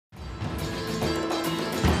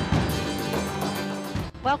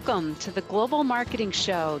Welcome to the Global Marketing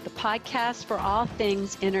Show, the podcast for all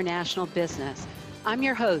things international business. I'm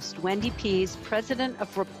your host, Wendy Pease, president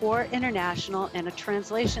of Rapport International and a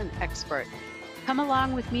translation expert. Come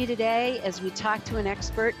along with me today as we talk to an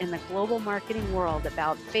expert in the global marketing world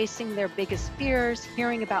about facing their biggest fears,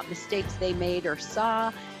 hearing about mistakes they made or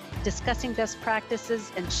saw, discussing best practices,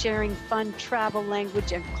 and sharing fun travel,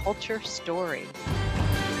 language, and culture stories.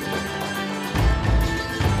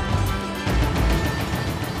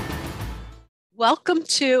 Welcome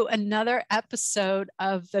to another episode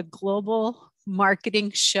of the Global Marketing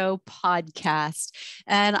Show podcast.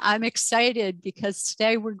 And I'm excited because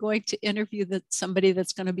today we're going to interview somebody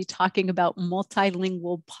that's going to be talking about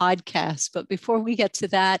multilingual podcasts. But before we get to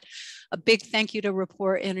that, a big thank you to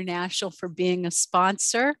Rapport International for being a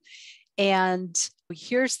sponsor. And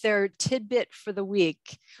here's their tidbit for the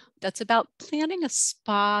week. That's about planning a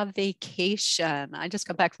spa vacation. I just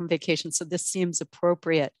got back from vacation, so this seems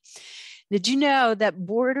appropriate. Did you know that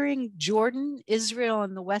bordering Jordan, Israel,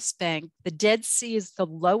 and the West Bank, the Dead Sea is the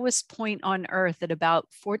lowest point on Earth at about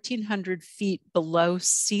 1,400 feet below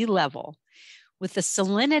sea level, with a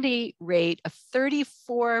salinity rate of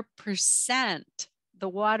 34%. The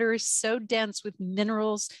water is so dense with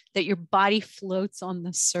minerals that your body floats on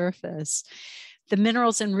the surface. The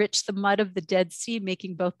minerals enrich the mud of the Dead Sea,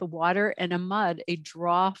 making both the water and a mud a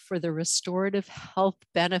draw for the restorative health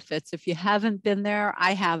benefits. If you haven't been there,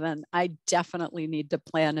 I haven't. I definitely need to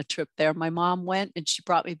plan a trip there. My mom went and she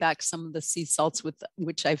brought me back some of the sea salts,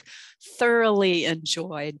 which I've thoroughly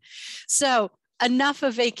enjoyed. So enough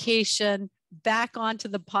of vacation. Back onto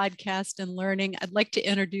the podcast and learning. I'd like to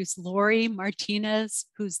introduce Lori Martinez,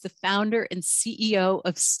 who's the founder and CEO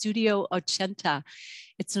of Studio Ochenta.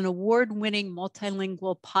 It's an award-winning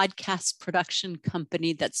multilingual podcast production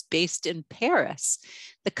company that's based in Paris.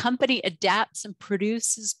 The company adapts and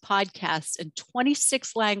produces podcasts in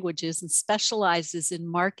 26 languages and specializes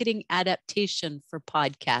in marketing adaptation for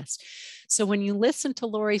podcasts. So when you listen to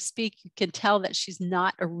Lori speak, you can tell that she's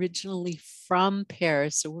not originally from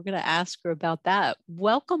Paris. So we're going to ask her about that.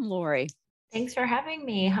 Welcome, Lori. Thanks for having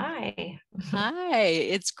me. Hi. Hi,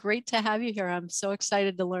 it's great to have you here. I'm so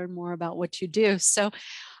excited to learn more about what you do. So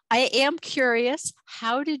I am curious,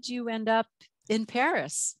 how did you end up in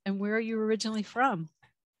Paris and where are you originally from?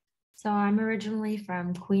 So I'm originally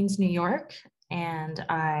from Queens, New York, and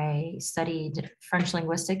I studied French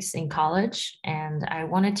linguistics in college, and I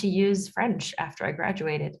wanted to use French after I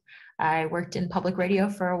graduated. I worked in public radio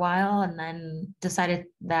for a while and then decided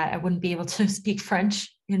that I wouldn't be able to speak French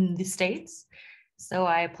in the States. So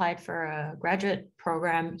I applied for a graduate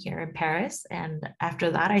program here in Paris. And after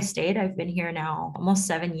that, I stayed. I've been here now almost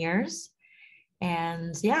 7 years.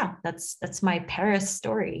 And yeah, that's my Paris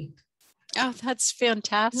story. Oh, that's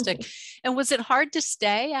fantastic. And was it hard to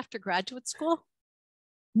stay after graduate school?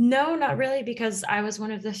 No, not really, because I was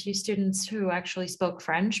one of the few students who actually spoke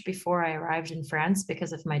French before I arrived in France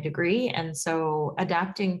because of my degree. And so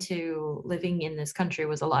adapting to living in this country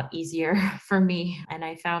was a lot easier for me. And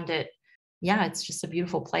I found it, yeah, it's just a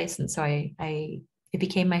beautiful place. And so it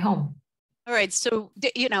became my home. All right. So,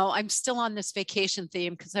 I'm still on this vacation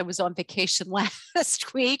theme because I was on vacation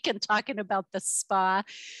last week and talking about the spa.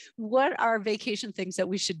 What are vacation things that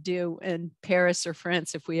we should do in Paris or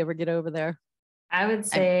France if we ever get over there? I would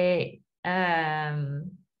say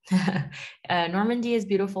Normandy is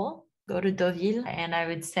beautiful. Go to Deauville. And I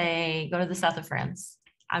would say go to the south of France.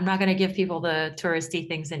 I'm not going to give people the touristy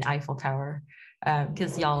things in Eiffel Tower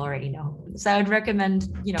because y'all already know. So I would recommend,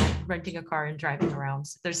 renting a car and driving around.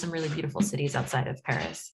 There's some really beautiful cities outside of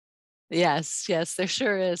Paris. Yes, there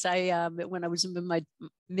sure is. When I was in my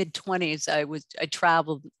mid-20s, I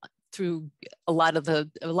traveled through a lot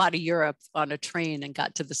of Europe on a train and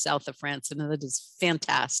got to the south of France, and it is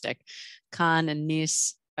fantastic. Cannes and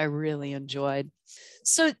Nice, I really enjoyed.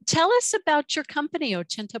 So tell us about your company,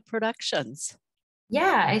 Ochenta Productions.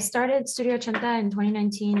 Yeah, I started Studio Ochenta in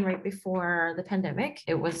 2019, right before the pandemic.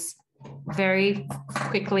 It was very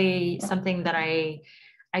quickly something that I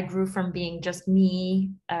grew from being just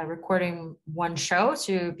me recording one show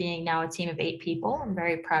to being now a team of 8 people. I'm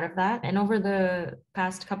very proud of that. And over the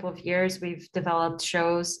past couple of years, we've developed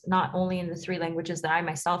shows not only in the 3 languages that I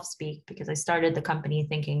myself speak, because I started the company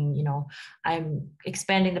thinking, I'm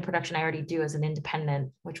expanding the production I already do as an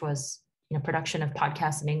independent, which was production of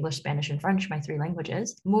podcasts in English, Spanish, and French, my 3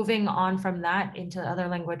 languages. Moving on from that into other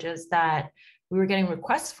languages that we were getting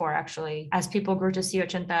requests for, actually, as people grew to see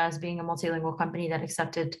Ochenta as being a multilingual company that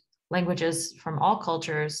accepted languages from all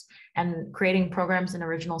cultures, and creating programs and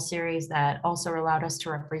original series that also allowed us to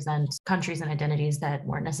represent countries and identities that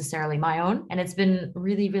weren't necessarily my own. And it's been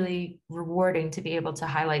really, really rewarding to be able to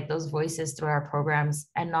highlight those voices through our programs,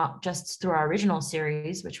 and not just through our original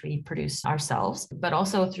series, which we produce ourselves, but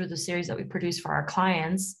also through the series that we produce for our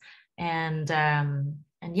clients.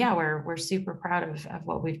 And yeah, we're super proud of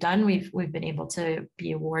what we've done. We've been able to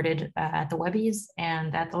be awarded at the Webbies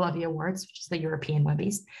and at the Lovie Awards, which is the European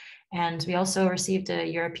Webbies. And we also received a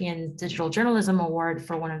European Digital Journalism Award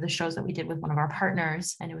for one of the shows that we did with one of our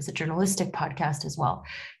partners, and it was a journalistic podcast as well.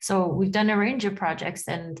 So we've done a range of projects,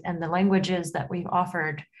 and the languages that we've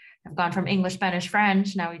offered have gone from English, Spanish,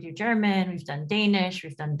 French. Now we do German, we've done Danish,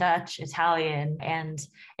 we've done Dutch, Italian. And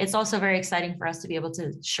it's also very exciting for us to be able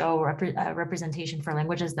to show representation for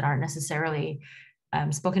languages that aren't necessarily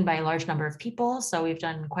spoken by a large number of people. So we've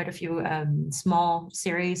done quite a few small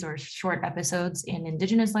series or short episodes in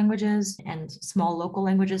indigenous languages and small local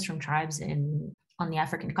languages from tribes on the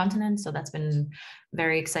African continent. So that's been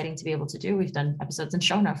very exciting to be able to do. We've done episodes in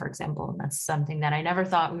Shona, for example, and that's something that I never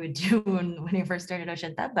thought we would do when we first started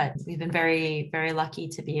Ochenta, but we've been very, very lucky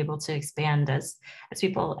to be able to expand as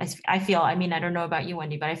people. I feel, I mean, I don't know about you,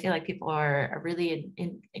 Wendy, but I feel like people are really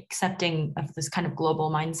in accepting of this kind of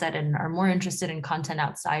global mindset and are more interested in content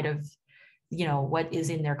outside of, you know, what is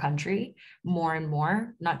in their country more and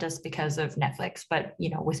more, not just because of Netflix, but, you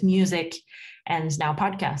know, with music and now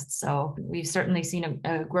podcasts. So we've certainly seen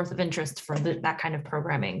a growth of interest for that kind of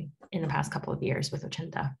programming in the past couple of years with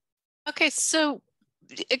Ochenta. Okay, so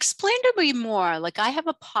explain to me more. Like, I have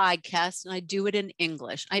a podcast and I do it in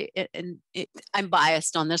English. I'm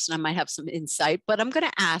biased on this and I might have some insight, but I'm going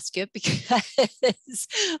to ask it because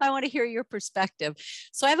I want to hear your perspective.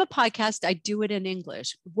 So I have a podcast, I do it in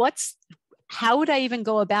English. How would I even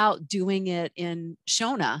go about doing it in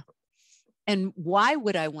Shona? And why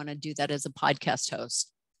would I want to do that as a podcast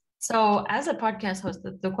host? So as a podcast host,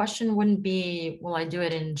 the question wouldn't be, will I do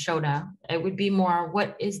it in Shona? It would be more,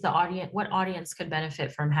 what audience could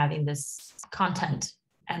benefit from having this content?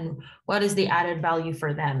 And what is the added value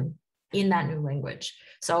for them in that new language?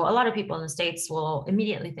 So a lot of people in the States will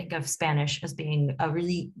immediately think of Spanish as being a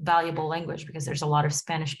really valuable language because there's a lot of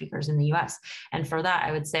Spanish speakers in the US. And for that,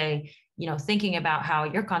 I would say, you know, thinking about how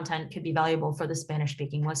your content could be valuable for the Spanish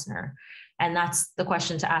speaking listener. And that's the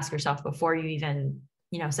question to ask yourself before you even,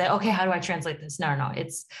 you know, say, okay, how do I translate this? No.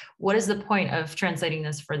 It's, what is the point of translating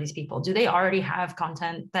this for these people? Do they already have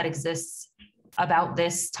content that exists about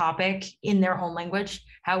this topic in their own language?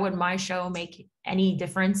 How would my show make any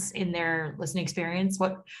difference in their listening experience?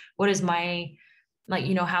 What is my, like,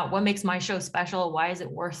 you know, what makes my show special? Why is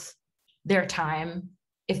it worth their time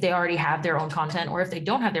if they already have their own content? Or if they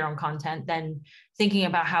don't have their own content, then thinking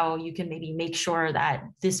about how you can maybe make sure that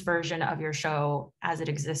this version of your show as it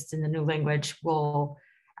exists in the new language will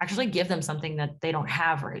actually give them something that they don't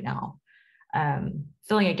have right now.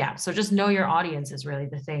 Filling a gap. So just know your audience is really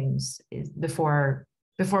the things before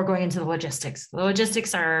going into the logistics. The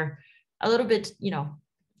logistics are a little bit, you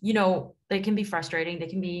know, they can be frustrating. They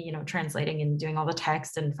can be, you know, translating and doing all the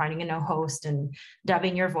text and finding a no host and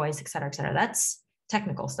dubbing your voice, et cetera, et cetera. That's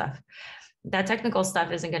technical stuff. That technical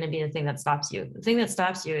stuff isn't going to be the thing that stops you. The thing that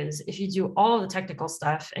stops you is if you do all of the technical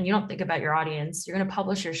stuff and you don't think about your audience, you're going to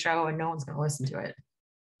publish your show and no one's going to listen to it.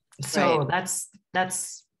 So right.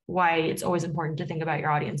 That's why it's always important to think about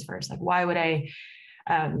your audience first. Like, why would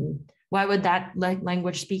that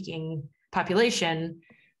language speaking population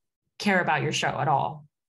care about your show at all?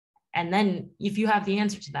 And then if you have the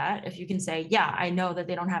answer to that, if you can say, yeah, I know that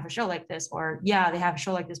they don't have a show like this, or yeah, they have a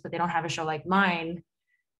show like this, but they don't have a show like mine,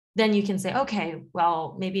 then you can say, okay,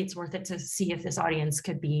 well, maybe it's worth it to see if this audience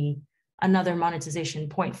could be another monetization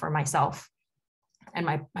point for myself and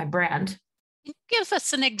my brand. Can you give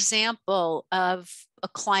us an example of a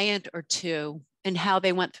client or two and how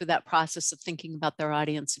they went through that process of thinking about their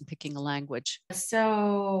audience and picking a language?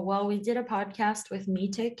 So, well, we did a podcast with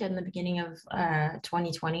Meetic in the beginning of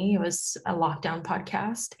 2020. It was a lockdown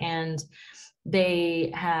podcast, and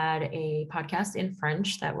they had a podcast in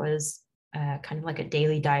French that was kind of like a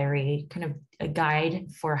daily diary, kind of a guide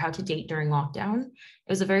for how to date during lockdown. It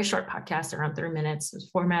was a very short podcast, around 30 minutes. It was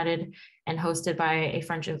formatted and hosted by a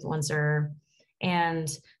French influencer. And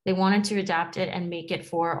they wanted to adapt it and make it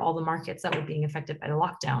for all the markets that were being affected by the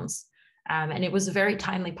lockdowns. And it was a very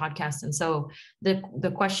timely podcast. And so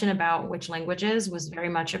the question about which languages was very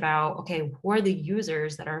much about, okay, who are the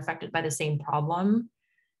users that are affected by the same problem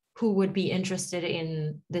who would be interested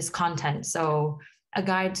in this content? So a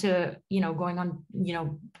guide to, going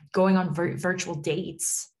on virtual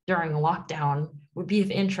dates during a lockdown would be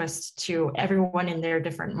of interest to everyone in their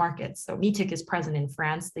different markets. So Meetic is present in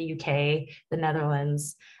France, the UK, the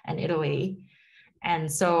Netherlands, and Italy.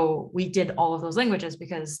 And so we did all of those languages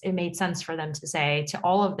because it made sense for them to say to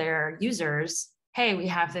all of their users, hey, we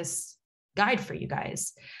have this guide for you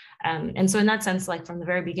guys. And so in that sense, like from the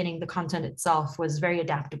very beginning, the content itself was very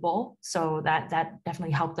adaptable. So that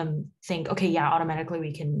definitely helped them think, okay, yeah, automatically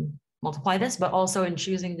we can multiply this, but also in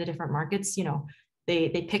choosing the different markets,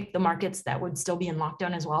 they picked the markets that would still be in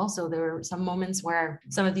lockdown as well. So there were some moments where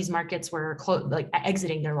some of these markets were like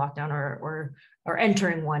exiting their lockdown or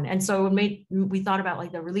entering one. And so we thought about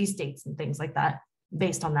like the release dates and things like that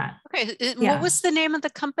based on that. Okay. What was the name of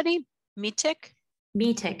the company? Meetic?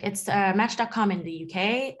 Meetic. It's Match.com in the UK,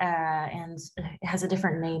 and it has a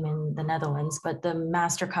different name in the Netherlands, but the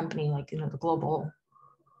master company, like, the global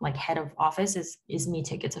like head of office is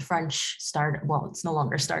Meetic. It's a French startup. Well, it's no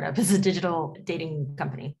longer a startup. It's a digital dating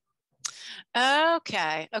company.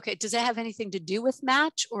 Okay. Does it have anything to do with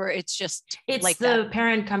Match, or it's like the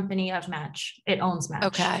parent company of Match? It owns Match.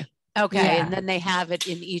 Okay. Yeah. And then they have it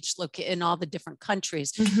in in all the different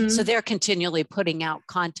countries. Mm-hmm. So they're continually putting out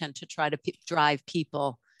content to try to drive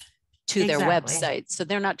people to their website. So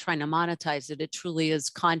they're not trying to monetize it. It truly is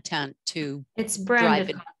content it's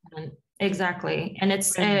branded content. Exactly. And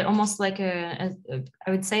it's almost like I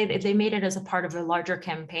would say that they made it as a part of a larger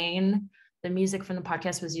campaign. The music from the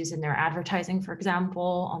podcast was used in their advertising, for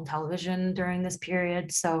example, on television during this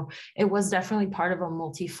period. So it was definitely part of a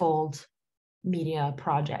multifold media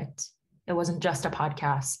project. It wasn't just a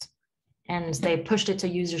podcast. And they pushed it to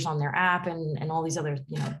users on their app and all these other,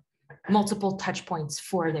 multiple touch points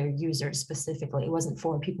for their users specifically. It wasn't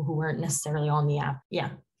for people who weren't necessarily on the app. Yeah.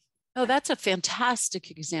 Oh, that's a fantastic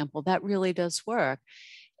example. That really does work.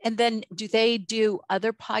 And then do they do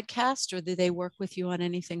other podcasts, or do they work with you on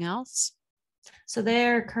anything else? So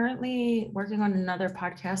they're currently working on another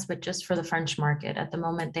podcast, but just for the French market. At the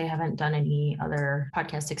moment, they haven't done any other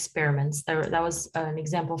podcast experiments. That was an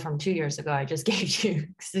example from 2 years ago I just gave you,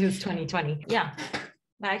 because it was 2020. Yeah.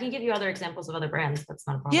 But I can give you other examples of other brands. That's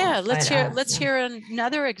not a problem. Yeah, let's hear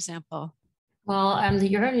another example. Well, the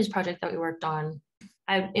Euronews project that we worked on,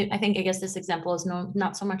 I guess this example is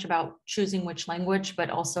not so much about choosing which language,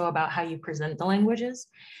 but also about how you present the languages.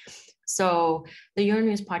 So the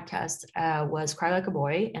Euronews podcast was Cry Like a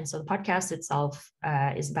Boy. And so the podcast itself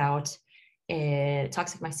is about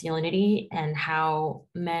toxic masculinity and how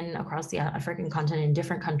men across the African continent in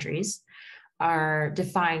different countries are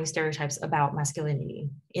defying stereotypes about masculinity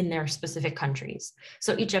in their specific countries.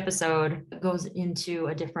 So each episode goes into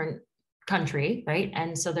a different country, right?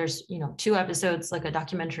 And so there's 2 episodes, like a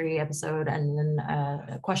documentary episode and then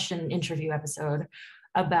a question interview episode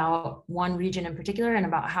about one region in particular, and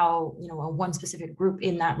about how one specific group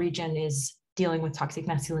in that region is dealing with toxic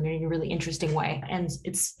masculinity in a really interesting way. And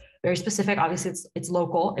it's very specific. Obviously, it's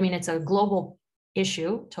local. I mean, it's a global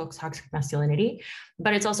issue, toxic masculinity,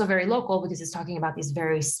 but it's also very local because it's talking about these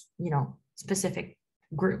very specific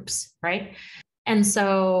groups, right? And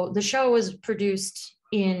so the show was produced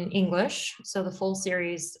in English. So the full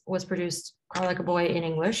series was produced, Cry Like a Boy, in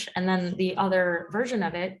English. And then the other version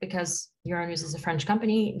of it, because Euronews is a French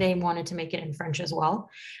company, they wanted to make it in French as well.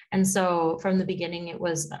 And so from the beginning, it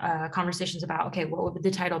was conversations about, okay, what would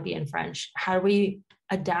the title be in French? How do we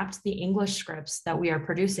adapt the English scripts that we are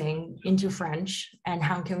producing into French? And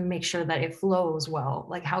how can we make sure that it flows well?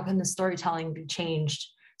 Like, how can the storytelling be changed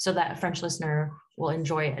so that a French listener will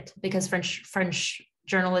enjoy it? Because French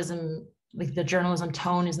journalism, like the journalism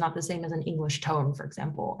tone, is not the same as an English tone, for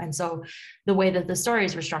example. And so the way that the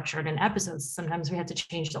stories were structured in episodes, sometimes we had to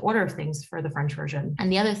change the order of things for the French version.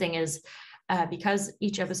 And the other thing is, because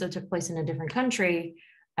each episode took place in a different country,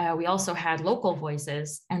 we also had local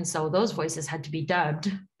voices. And so those voices had to be dubbed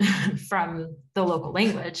from the local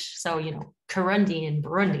language. So, Kirundi in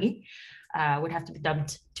Burundi would have to be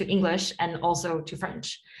dubbed to English and also to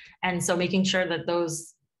French. And so making sure that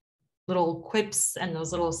those little quips and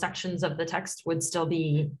those little sections of the text would still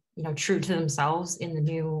be, true to themselves in the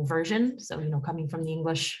new version. So, coming from the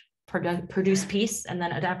English produced piece and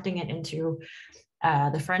then adapting it into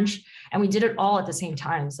the French. And we did it all at the same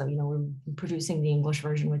time. So, we're producing the English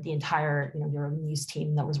version with the entire, Euronews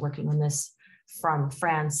team that was working on this from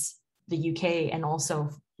France, the UK, and also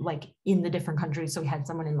like in the different countries. So we had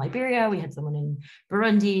someone in Liberia, we had someone in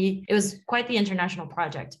Burundi. It was quite the international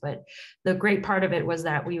project, but the great part of it was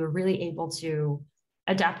that we were really able to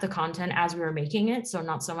adapt the content as we were making it. So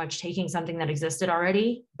not so much taking something that existed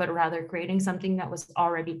already, but rather creating something that was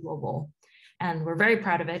already global. And we're very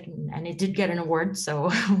proud of it. And it did get an award.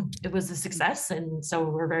 So it was a success. And so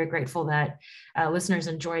we're very grateful that listeners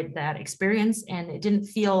enjoyed that experience and it didn't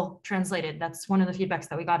feel translated. That's one of the feedbacks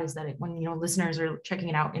that we got, is that when, you know, listeners are checking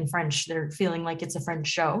it out in French, they're feeling like it's a French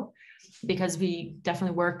show, because we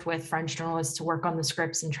definitely worked with French journalists to work on the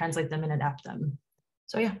scripts and translate them and adapt them.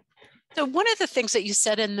 So yeah. So one of the things that you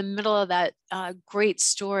said in the middle of that great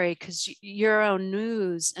story, because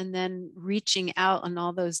Euronews and then reaching out on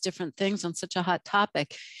all those different things on such a hot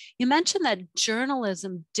topic, you mentioned that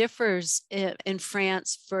journalism differs in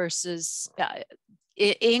France versus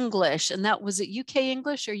English. And that was it UK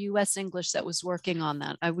English or US English that was working on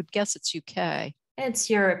that? I would guess it's UK. It's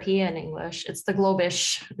European English. It's the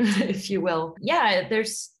Globish, if you will. Yeah,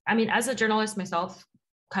 as a journalist myself,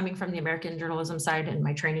 coming from the American journalism side, and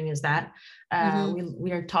my training is that,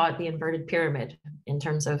 we are taught the inverted pyramid in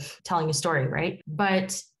terms of telling a story, right?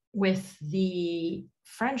 But with the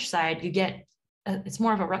French side, you get, it's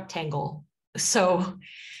more of a rectangle. So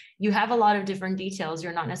you have a lot of different details.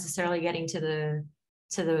 You're not necessarily getting to the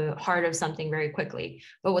heart of something very quickly.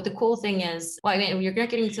 But what the cool thing is, well, I mean, you're not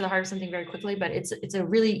getting to the heart of something very quickly, but it's a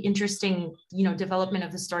really interesting, you know, development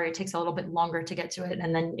of the story. It takes a little bit longer to get to it.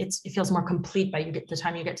 And then it feels more complete by the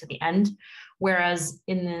time you get to the end. Whereas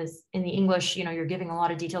in the English, you know, you're giving a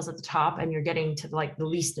lot of details at the top and you're getting to like the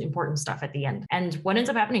least important stuff at the end. And what ends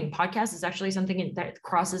up happening, podcast is actually something that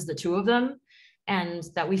crosses the two of them. And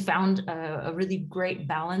that we found a really great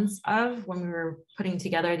balance of when we were putting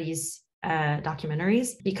together these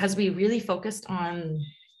documentaries, because we really focused on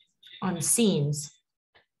scenes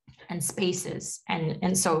and spaces,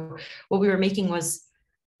 and so what we were making was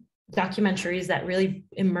documentaries that really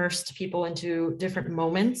immersed people into different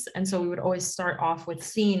moments. And so we would always start off with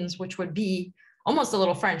scenes, which would be almost a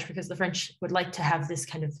little French, because the French would like to have this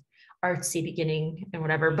kind of artsy beginning and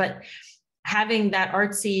whatever, but having that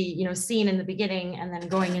artsy, you know, scene in the beginning and then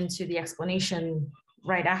going into the explanation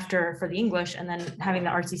right after for the English, and then having the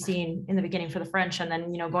artsy scene in the beginning for the French, and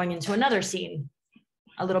then, you know, going into another scene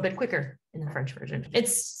a little bit quicker in the French version.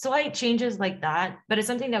 It's slight changes like that, but it's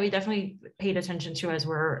something that we definitely paid attention to as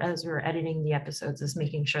we're editing the episodes, is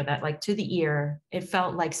making sure that, like, to the ear, it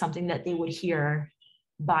felt like something that they would hear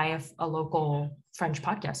by a local French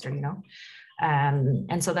podcaster, you know?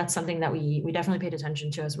 And so that's something that we definitely paid attention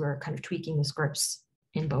to as we're kind of tweaking the scripts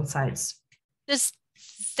in both sides. Does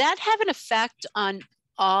that have an effect on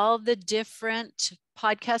all the different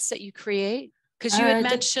podcasts that you create? Because you had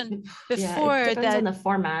mentioned before it depends on the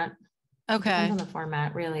format. Okay. It depends on the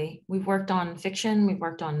format, really. We've worked on fiction, we've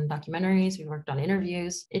worked on documentaries, we've worked on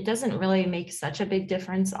interviews. It doesn't really make such a big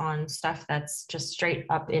difference on stuff that's just straight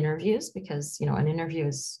up interviews, because, you know, an interview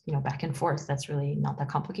is, you know, back and forth. That's really not that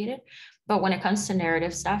complicated. But when it comes to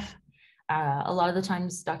narrative stuff, a lot of the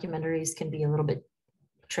times documentaries can be a little bit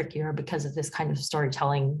trickier because of this kind of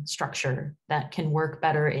storytelling structure that can work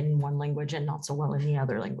better in one language and not so well in the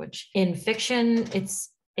other language. In fiction,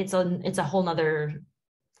 it's a whole nother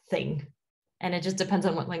thing, and it just depends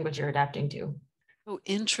on what language you're adapting to. Oh,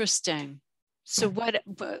 interesting. So what,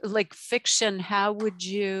 like fiction, how would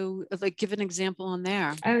you like give an example on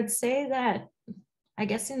there? I would say that, I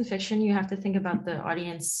guess in fiction, you have to think about the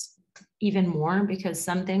audience even more, because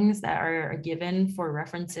some things that are given for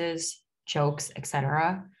references, jokes,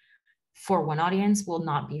 etc., for one audience will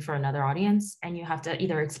not be for another audience, and you have to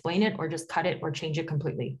either explain it or just cut it or change it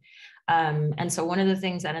completely. And so one of the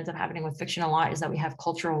things that ends up happening with fiction a lot is that we have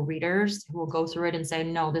cultural readers who will go through it and say,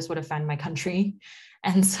 no, this would offend my country.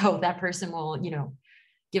 And so that person will, you know,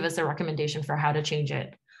 give us a recommendation for how to change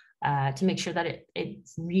it to make sure that it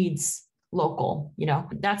reads local. You know,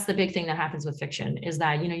 that's the big thing that happens with fiction, is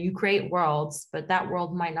that, you know, you create worlds, but that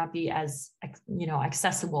world might not be as, you know,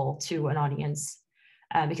 accessible to an audience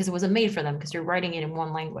because it wasn't made for them, because you're writing it in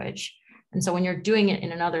one language. And so when you're doing it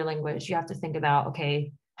in another language, you have to think about,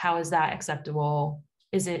 okay, how is that acceptable?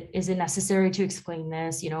 Is it necessary to explain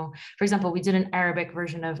this? You know, for example, we did an Arabic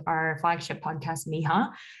version of our flagship podcast,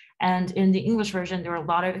 Miha. And in the English version, there were a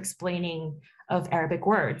lot of explaining of Arabic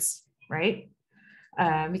words, right?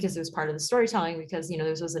 Because it was part of the storytelling, because, you know,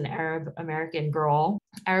 this was an Arab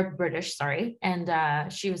British, sorry.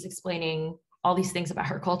 And she was explaining all these things about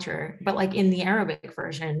her culture, but like in the Arabic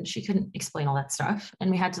version, she couldn't explain all that stuff. And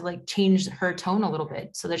we had to like change her tone a little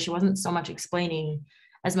bit so that she wasn't so much explaining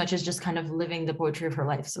as much as just kind of living the poetry of her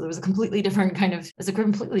life. So there was a completely different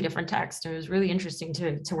text. And it was really interesting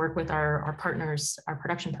to work with our partners, our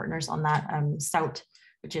production partners on that. Sout,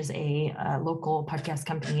 which is a local podcast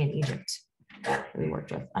company in Egypt that we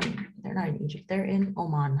worked with. They're not in Egypt, they're in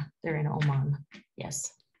Oman.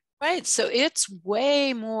 Yes. Right. So it's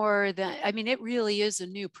way more than, I mean, it really is a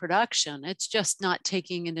new production. It's just not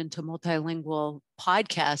taking it into multilingual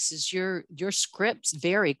podcasts. Is your scripts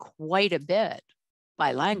vary quite a bit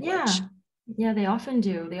by language. Yeah. Yeah, they often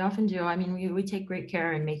do. They often do. I mean, we take great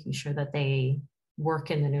care in making sure that they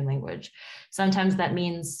work in the new language. Sometimes that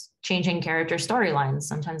means changing character storylines.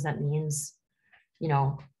 Sometimes that means, you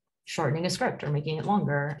know, shortening a script or making it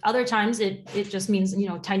longer. Other times it just means, you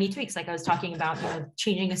know, tiny tweaks, like I was talking about, you know,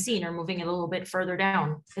 changing a scene or moving it a little bit further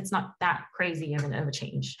down. It's not that crazy of a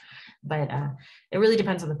change, but it really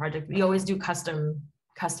depends on the project. We always do custom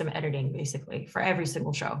editing basically for every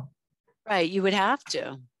single show. Right. You would have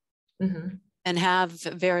to and have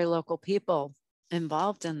very local people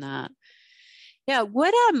involved in that. Yeah.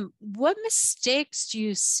 What mistakes do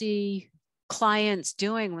you see clients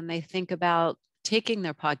doing when they think about taking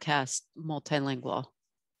their podcast multilingual?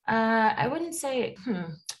 I wouldn't say,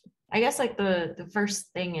 I guess like the first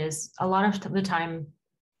thing is a lot of the time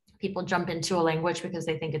people jump into a language because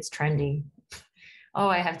they think it's trendy. Oh,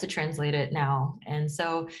 I have to translate it now. And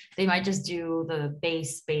so they might just do the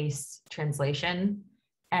base translation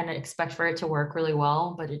and expect for it to work really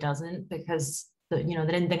well, but it doesn't because they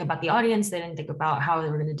didn't think about the audience. They didn't think about how they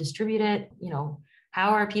were going to distribute it. You know,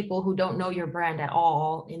 how are people who don't know your brand at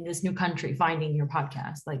all in this new country finding your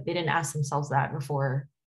podcast? Like they didn't ask themselves that before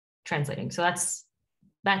translating. So that's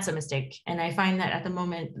a mistake. And I find that at the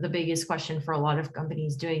moment, the biggest question for a lot of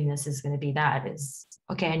companies doing this is going to be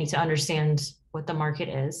okay, I need to understand what the market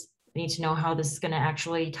is. I need to know how this is going to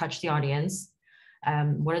actually touch the audience.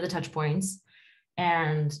 What are the touch points?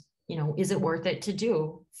 And, you know, is it worth it to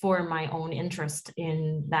do for my own interest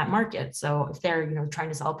in that market? So if they're, you know, trying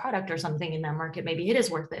to sell a product or something in that market, maybe it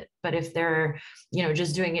is worth it. But if they're, you know,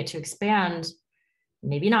 just doing it to expand,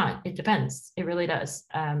 maybe not. It depends. It really does.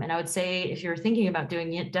 And I would say if you're thinking about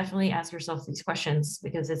doing it, definitely ask yourself these questions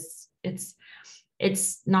because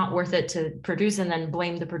it's not worth it to produce and then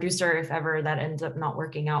blame the producer if ever that ends up not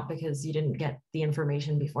working out because you didn't get the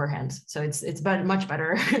information beforehand. So it's much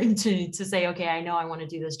better to say, okay, I know I want to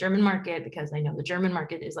do this German market because I know the German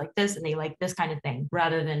market is like this and they like this kind of thing,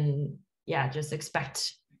 rather than just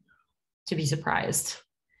expect to be surprised.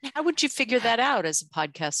 How would you figure that out as a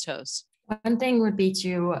podcast host? One thing would be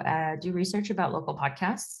to do research about local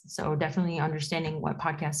podcasts. So definitely understanding what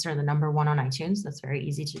podcasts are the number one on iTunes. That's very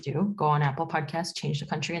easy to do. Go on Apple Podcasts, change the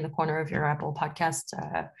country in the corner of your Apple Podcast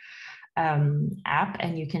app,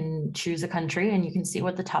 and you can choose a country and you can see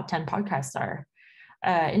what the top 10 podcasts are.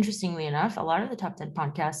 Interestingly enough, a lot of the top 10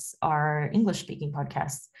 podcasts are English speaking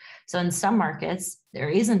podcasts. So in some markets, there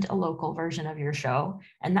isn't a local version of your show,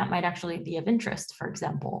 and that might actually be of interest, for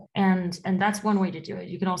example. And that's one way to do it.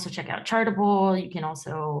 You can also check out Chartable. You can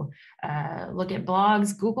also look at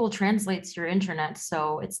blogs. Google translates your internet.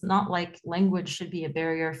 So it's not like language should be a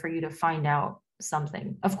barrier for you to find out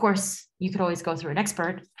something. Of course, you could always go through an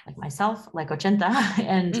expert like myself, like Ochenta,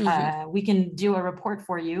 and we can do a report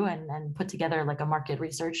for you and put together like a market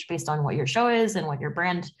research based on what your show is and what your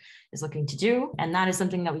brand is looking to do. And that is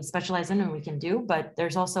something that we specialize in and we can do. But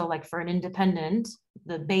there's also like for an independent,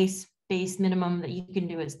 the base minimum that you can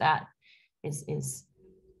do is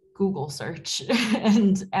Google search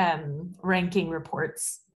and ranking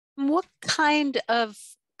reports. What kind of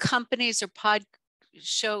companies or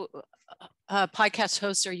podcast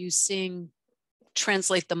hosts are you seeing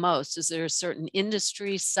translate the most? Is there a certain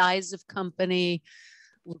industry, size of company,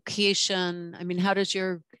 location? I mean, how does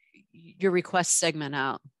your request segment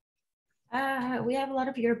out? We have a lot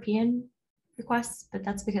of European requests, but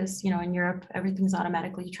that's because, you know, in Europe, everything's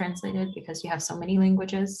automatically translated because you have so many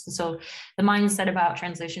languages. So the mindset about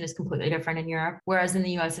translation is completely different in Europe. Whereas in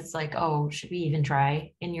the US, it's like, oh, should we even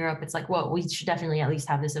try? In Europe, it's like, well, we should definitely at least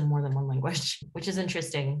have this in more than one language, which is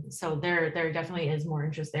interesting. So there definitely is more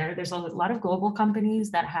interest there. There's a lot of global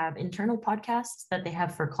companies that have internal podcasts that they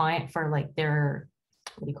have for like their,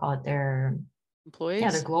 what do you call it? Their employees? Yeah,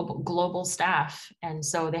 they're global staff. And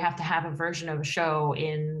so they have to have a version of a show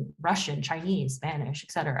in Russian, Chinese, Spanish,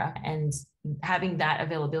 etc. And having that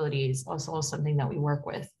availability is also something that we work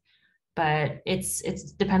with. But it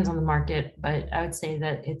depends on the market, but I would say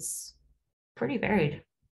that it's pretty varied.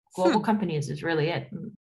 Global companies is really it.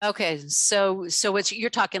 Okay, so you're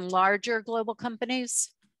talking larger global companies?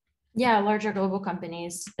 Yeah, larger global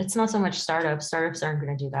companies. It's not so much startups. Startups aren't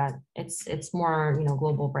going to do that. It's more, you know,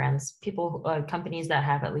 global brands, companies that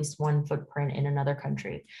have at least one footprint in another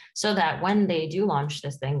country, so that when they do launch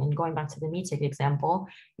this thing, and going back to the Meetic example,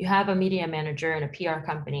 you have a media manager and a PR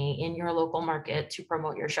company in your local market to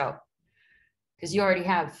promote your show, because you already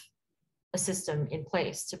have a system in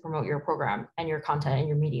place to promote your program and your content and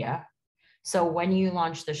your media. So when you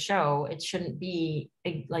launch the show, it shouldn't be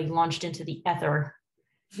like launched into the ether,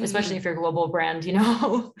 especially if you're a global brand, you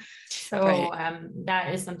know. So Right.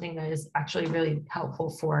 that is something that is actually really helpful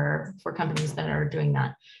for companies that are doing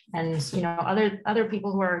that. And you know, other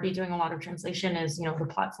people who are already doing a lot of translation is, you know, the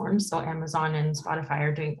platforms. So Amazon and Spotify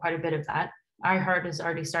are doing quite a bit of that. iHeart is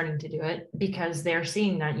already starting to do it because they're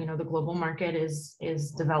seeing that, you know, the global market is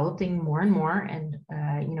developing more and more, and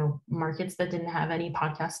you know, markets that didn't have any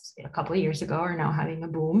podcasts a couple of years ago are now having a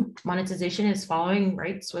boom. Monetization is following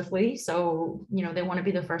right swiftly, so you know, they want to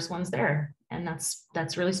be the first ones there, and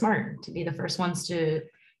that's really smart to be the first ones to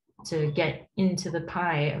get into the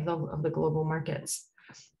pie of the global markets.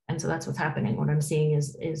 And so that's what's happening. What I'm seeing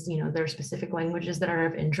is, you know, there are specific languages that are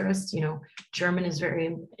of interest. You know, German is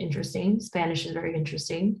very interesting, Spanish is very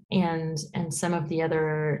interesting, and some of the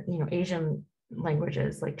other, you know, Asian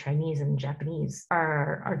languages like Chinese and Japanese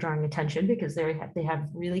are drawing attention because they have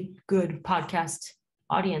really good podcast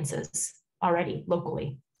audiences already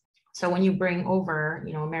locally. So when you bring over,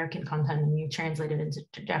 you know, American content and you translate it into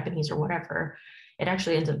Japanese or whatever, it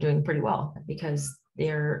actually ends up doing pretty well because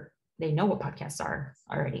they know what podcasts are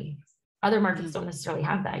already. Other markets don't necessarily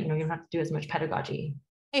have that. You know, you don't have to do as much pedagogy.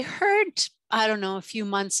 I heard, I don't know, a few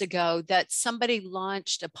months ago that somebody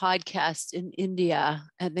launched a podcast in India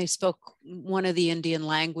and they spoke one of the Indian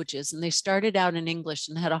languages, and they started out in English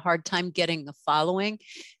and had a hard time getting the following.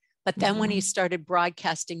 But then when he started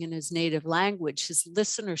broadcasting in his native language, his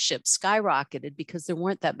listenership skyrocketed because there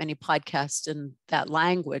weren't that many podcasts in that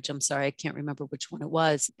language. I'm sorry, I can't remember which one it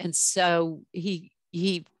was. And so he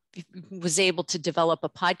was able to develop a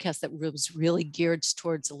podcast that was really geared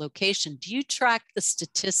towards a location. Do you track the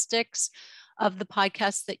statistics of the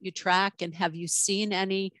podcasts that you track? And have you seen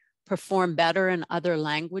any perform better in other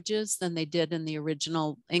languages than they did in the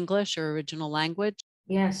original English or original language?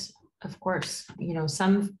 Yes, of course. You know,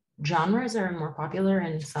 some genres are more popular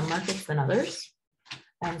in some markets than others.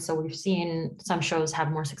 And so we've seen some shows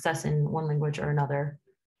have more success in one language or another.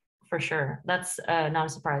 For sure. That's not a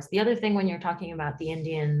surprise. The other thing when you're talking about the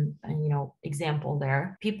Indian, you know, example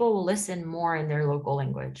there, people will listen more in their local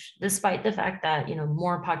language, despite the fact that, you know,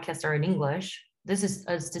 more podcasts are in English. This is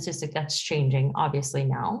a statistic that's changing, obviously,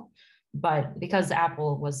 now. But because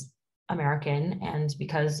Apple was American and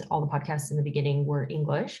because all the podcasts in the beginning were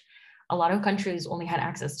English, a lot of countries only had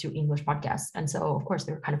access to English podcasts. And so, of course,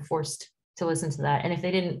 they were kind of forced to listen to that. And if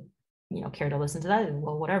they didn't, you know, care to listen to that,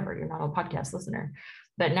 well, whatever, you're not a podcast listener.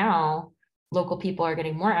 But now local people are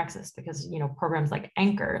getting more access because, you know, programs like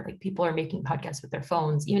Anchor, like people are making podcasts with their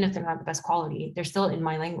phones, even if they're not the best quality, they're still in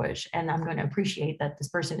my language. And I'm going to appreciate that this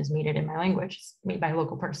person has made it in my language. It's made by a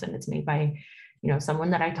local person. It's made by, you know,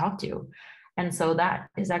 someone that I talk to. And so that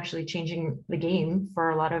is actually changing the game for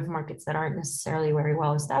a lot of markets that aren't necessarily very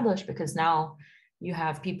well established, because now you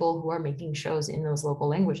have people who are making shows in those local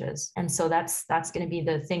languages. And so that's going to be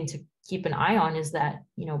the thing to keep an eye on, is that,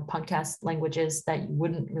 you know, podcast languages that you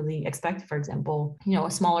wouldn't really expect, for example, you know,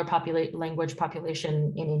 a smaller language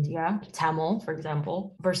population in India, Tamil, for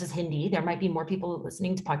example, versus Hindi. There might be more people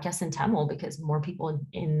listening to podcasts in Tamil because more people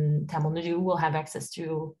in Tamil Nadu will have access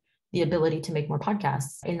to the ability to make more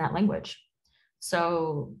podcasts in that language.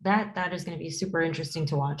 So that is going to be super interesting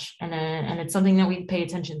to watch, and it's something that we pay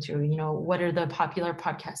attention to. You know, what are the popular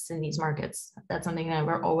podcasts in these markets? That's something that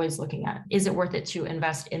we're always looking at. Is it worth it to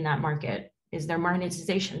invest in that market? Is there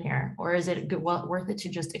monetization there, or is it worth it to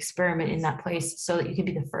just experiment in that place so that you can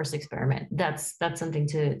be the first experiment? That's something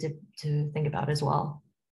to think about as well.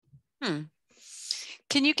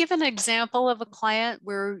 Can you give an example of a client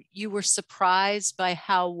where you were surprised by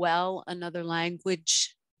how well another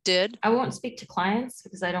language did? I won't speak to clients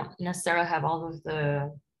because I don't necessarily have all of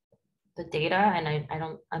the data, and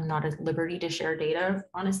I'm not at liberty to share data,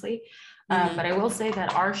 honestly. But I will say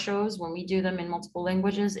that our shows, when we do them in multiple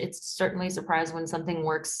languages, it's certainly a surprise when something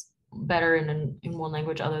works better in one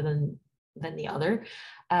language other than the other.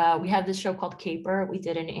 We have this show called Caper. We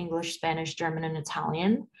did in English, Spanish, German, and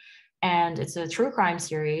Italian. And it's a true crime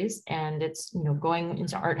series, and it's, you know, going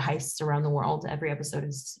into art heists around the world. Every episode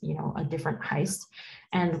is, you know, a different heist.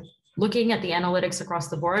 And looking at the analytics across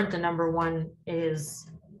the board, the number one is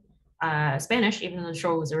Spanish, even though the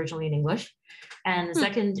show was originally in English. And the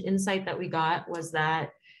second insight that we got was that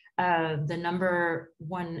the number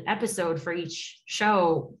one episode for each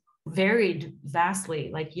show varied vastly.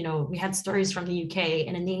 Like, you know, we had stories from the UK,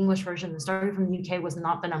 and in the English version, the story from the UK was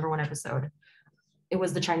not the number one episode. It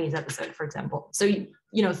was the Chinese episode, for example. So, you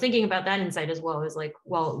know, thinking about that insight as well is like,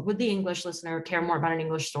 well, would the English listener care more about an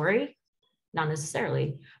English story Not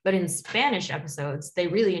necessarily. But in Spanish episodes, they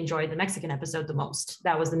really enjoyed the Mexican episode the most.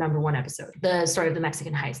 That was the number one episode, the story of the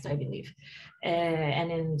Mexican heist, I believe.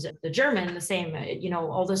 And in the German, the same,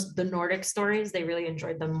 all the Nordic stories, they really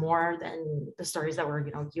enjoyed them more than the stories that were,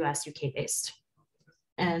 US, UK based,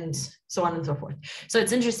 and so on and so forth. So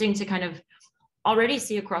it's interesting to kind of already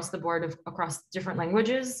see across the board across different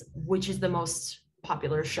languages, which is the most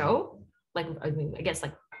popular show.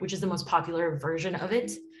 Which is the most popular version of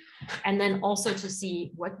it. And then also to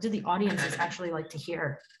see what do the audiences actually like to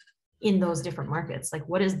hear in those different markets? Like,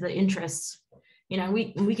 what is the interest?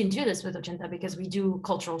 We can do this with Ochenta because we do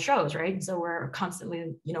cultural shows, right? So we're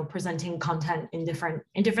constantly, presenting content in different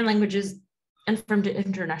languages and from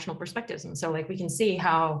international perspectives. And so we can see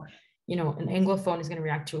how, an Anglophone is going to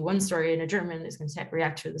react to one story and a German is going to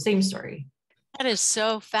react to the same story. That is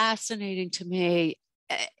so fascinating to me.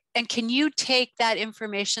 And can you take that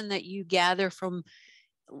information that you gather from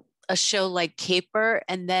a show like Caper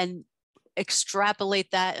and then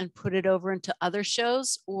extrapolate that and put it over into other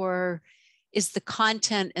shows? Or is the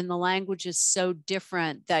content and the languages so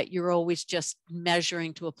different that you're always just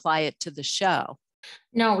measuring to apply it to the show?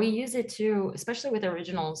 No, we use it too, especially with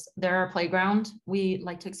originals. They're our playground. We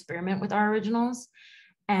like to experiment with our originals.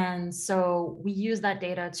 And so we use that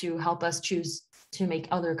data to help us choose to make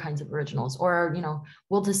other kinds of originals. Or,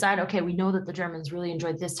 we'll decide, okay, we know that the Germans really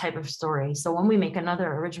enjoyed this type of story. So when we make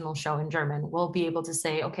another original show in German, we'll be able to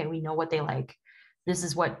say, okay, we know what they like. This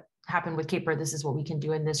is what happened with Caper. This is what we can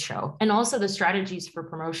do in this show. And also the strategies for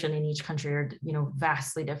promotion in each country are,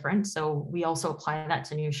 vastly different. So we also apply that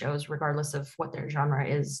to new shows, regardless of what their genre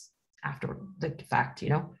is after the fact,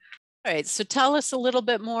 All right. So tell us a little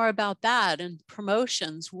bit more about that and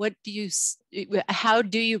promotions. How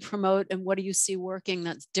do you promote and what do you see working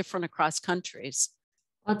that's different across countries?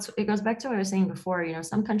 Well, it goes back to what I was saying before.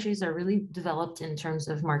 Some countries are really developed in terms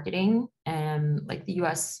of marketing, and like the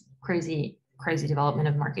US, crazy development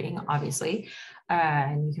of marketing, obviously.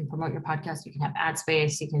 And you can promote your podcast, you can have ad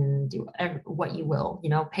space, you can do what you will,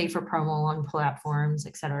 pay for promo on platforms,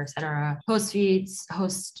 et cetera, host feeds,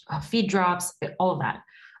 feed drops, all of that.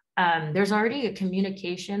 There's already a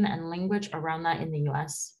communication and language around that in the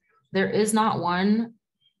US. There is not one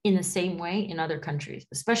in the same way in other countries,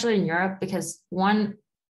 especially in Europe, because one,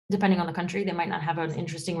 depending on the country, they might not have an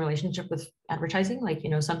interesting relationship with advertising.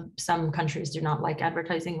 Some countries do not like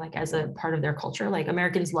advertising, as a part of their culture. Like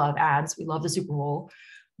Americans love ads. We love the Super Bowl,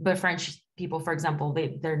 but French people, for example,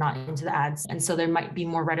 they're not into the ads. And so they might be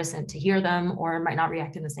more reticent to hear them or might not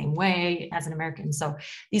react in the same way as an American. So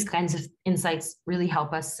these kinds of insights really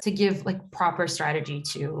help us to give proper strategy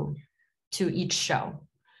to each show.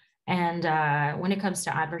 And when it comes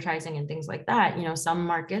to advertising and things like that, some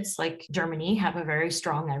markets like Germany have a very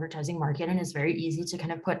strong advertising market, and it's very easy to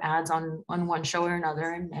kind of put ads on one show or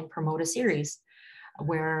another and promote a series.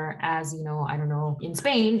 Whereas, I don't know, in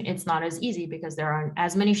Spain, it's not as easy because there aren't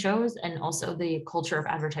as many shows, and also the culture of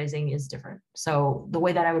advertising is different. So the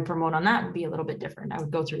way that I would promote on that would be a little bit different. I would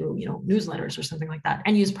go through, newsletters or something like that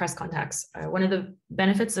and use press contacts. One of the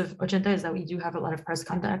benefits of Ochenta is that we do have a lot of press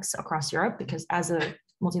contacts across Europe, because as a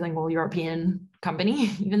multilingual European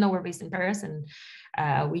company, even though we're based in Paris,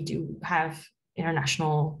 and we do have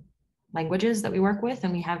international languages that we work with,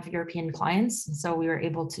 and we have European clients. And so we were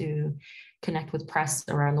able to connect with press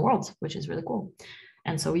around the world, which is really cool.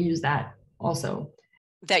 And so we use that also.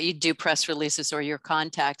 That you do press releases or your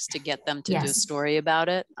contacts to get them to do a story about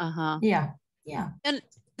it. Yeah. And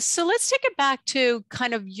so let's take it back to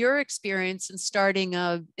kind of your experience in starting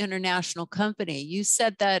an international company. You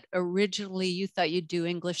said that originally you thought you'd do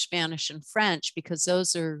English, Spanish, and French because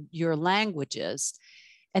those are your languages.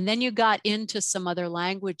 And then you got into some other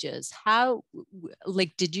languages.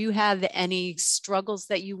 Did you have any struggles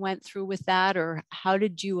that you went through with that, or how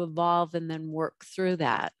did you evolve and then work through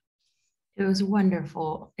that? It was a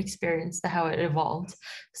wonderful experience, how it evolved.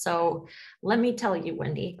 So let me tell you,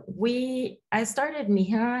 Wendy, I started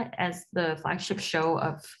Mija as the flagship show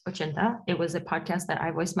of Ochenta. It was a podcast that I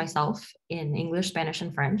voiced myself in English, Spanish,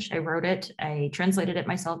 and French. I wrote it, I translated it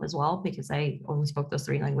myself as well, because I only spoke those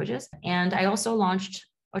 3 languages. And I also launched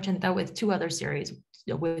Ochenta with 2 other series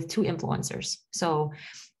with 2 influencers. So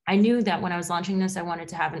I knew that when I was launching this, I wanted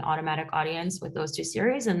to have an automatic audience with those 2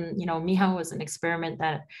 series. And, Mija was an experiment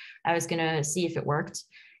that I was going to see if it worked.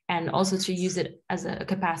 And also to use it as a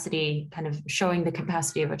capacity, kind of showing the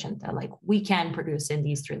capacity of Ochenta, we can produce in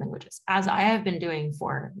these 3 languages, as I have been doing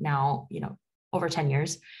for now, over 10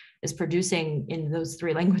 years, is producing in those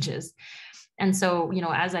 3 languages. And so,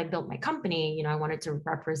 as I built my company, I wanted to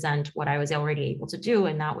represent what I was already able to do.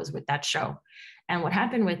 And that was with that show. And what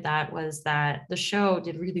happened with that was that the show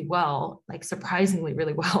did really well, like surprisingly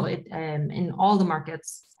really well in all the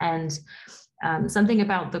markets. And something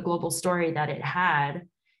about the global story that it had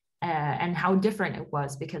and how different it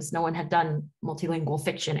was, because no one had done multilingual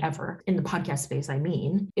fiction ever in the podcast space. I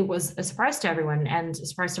mean, it was a surprise to everyone and a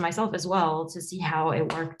surprise to myself as well to see how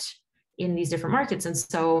it worked in these different markets. And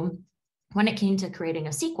so when it came to creating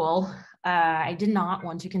a sequel, I did not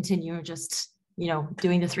want to continue just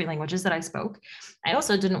doing the 3 languages that I spoke. I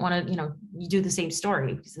also didn't want to do the same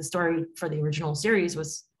story, because the story for the original series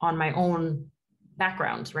was on my own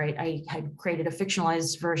background, right? I had created a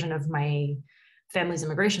fictionalized version of my family's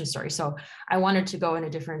immigration story. So I wanted to go in a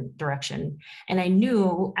different direction. And I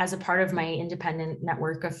knew, as a part of my independent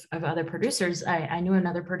network of other producers, I knew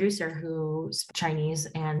another producer who's Chinese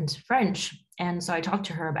and French. And so I talked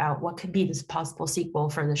to her about what could be this possible sequel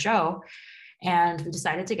for the show. And we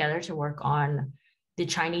decided together to work on the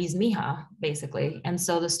Chinese Mija, basically. And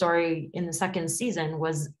so the story in the second season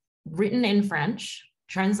was written in French,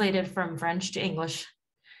 translated from French to English,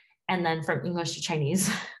 and then from English to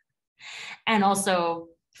Chinese, and also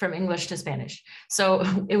from English to Spanish. So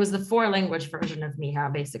it was the 4-language version of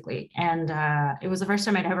Mija, basically. And it was the first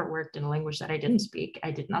time I'd ever worked in a language that I didn't speak. I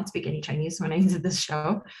did not speak any Chinese when I did this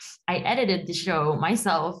show. I edited the show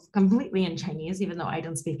myself completely in Chinese, even though I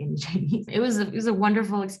don't speak any Chinese. It was a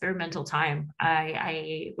wonderful experimental time.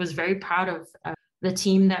 I was very proud of the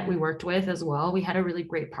team that we worked with as well. We had a really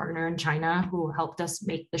great partner in China who helped us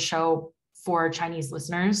make the show for Chinese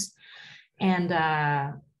listeners, and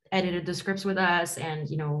edited the scripts with us. And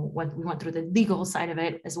we went through the legal side of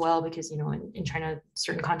it as well, because in China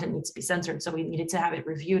certain content needs to be censored, so we needed to have it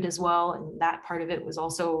reviewed as well, and that part of it was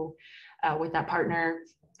also with that partner.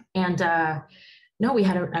 And no, we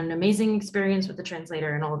had an amazing experience with the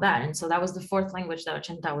translator and all of that. And so that was the 4th language that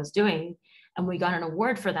Ochenta was doing, and we got an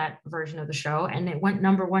award for that version of the show, and it went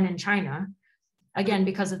 #1 in China, again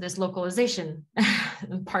because of this localization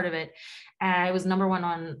part of it. It was #1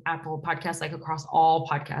 on Apple Podcasts, like across all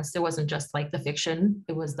podcasts. It wasn't just like the fiction,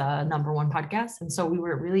 it was the #1 podcast. And so we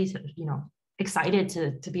were really, excited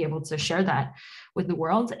to be able to share that with the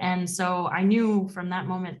world. And so I knew from that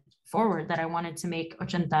moment forward that I wanted to make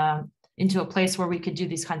Ochenta into a place where we could do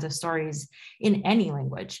these kinds of stories in any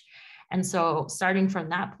language. And so starting from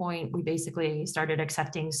that point, we basically started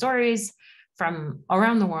accepting stories from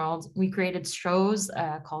around the world. We created shows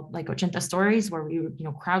called like Ochenta Stories, where we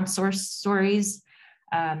crowdsource stories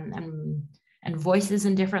and voices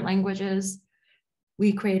in different languages.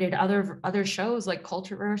 We created other shows like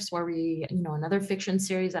Cultureverse, where we another fiction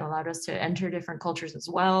series that allowed us to enter different cultures as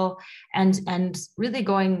well, and really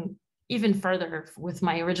going even further with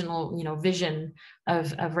my original vision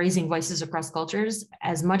of raising voices across cultures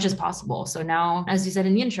as much as possible. So now, as you said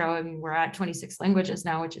in the intro, I mean, we're at 26 languages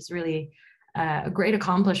now, which is really a great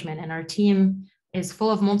accomplishment. And our team is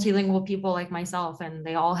full of multilingual people like myself, and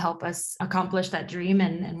they all help us accomplish that dream.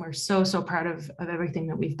 And we're so proud of everything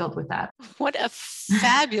that we've built with that. What a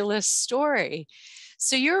fabulous story.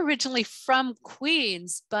 So you're originally from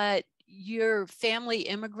Queens, but your family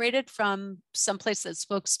immigrated from someplace that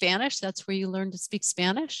spoke Spanish. That's where you learned to speak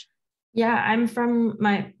Spanish? Yeah, I'm from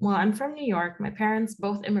New York. My parents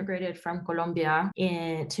both immigrated from Colombia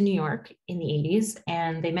to New York in the 80s,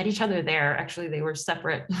 and they met each other there. Actually, they were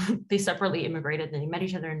separate. They separately immigrated, and they met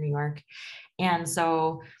each other in New York. And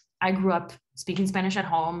so I grew up speaking Spanish at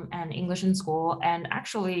home and English in school. And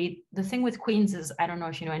actually, the thing with Queens is, I don't know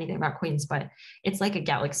if you know anything about Queens, but it's like a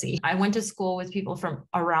galaxy. I went to school with people from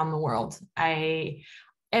around the world.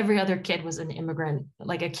 Every other kid was an immigrant,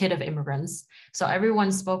 like a kid of immigrants. So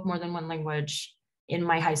everyone spoke more than one language in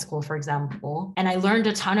my high school, for example. And I learned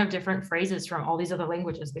a ton of different phrases from all these other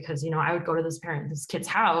languages because, I would go to this kid's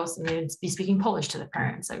house and they'd be speaking Polish to their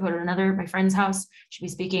parents. I go to my friend's house, she'd be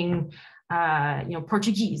speaking,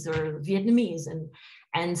 Portuguese or Vietnamese.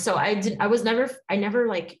 And so I never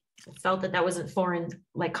like felt that was a foreign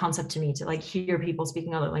like concept to me to like hear people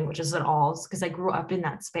speaking other languages at all, because I grew up in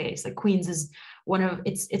that space. Like Queens is one of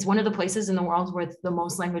the places in the world with the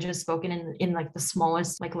most languages spoken in like the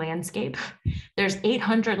smallest like landscape. There's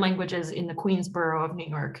 800 languages in the Queens borough of New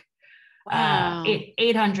York. Wow.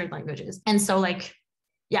 800 languages. And so like,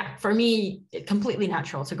 yeah, for me, it's completely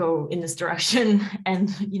natural to go in this direction. And,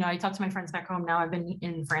 I talk to my friends back home now. I've been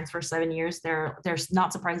in France for 7 years. They're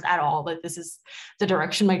not surprised at all that this is the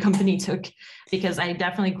direction my company took, because I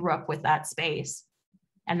definitely grew up with that space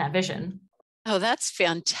and that vision. Oh, that's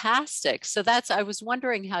fantastic. So I was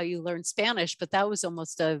wondering how you learned Spanish, but that was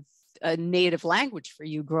almost a native language for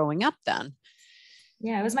you growing up then.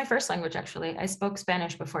 Yeah, it was my first language, actually. I spoke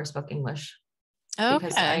Spanish before I spoke English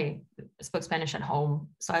because Okay. I spoke Spanish at home.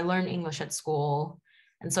 So I learned English at school.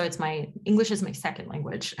 And so English is my second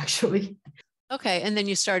language, actually. Okay. And then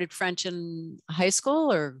you started French in high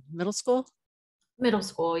school or middle school? Middle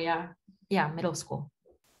school, yeah. Yeah, middle school.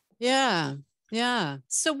 Yeah. Yeah.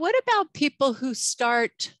 So, what about people who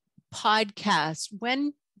start podcasts?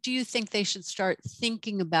 When do you think they should start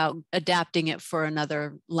thinking about adapting it for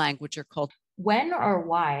another language or culture? When or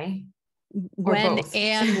why? Or When both?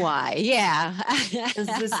 and why? Yeah.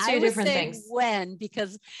 This is I two was different saying things. when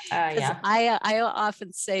because Yeah. I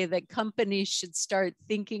often say that companies should start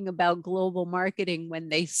thinking about global marketing when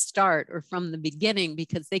they start or from the beginning,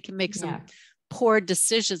 because they can make some Yeah. poor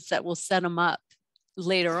decisions that will set them up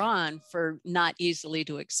later on for not easily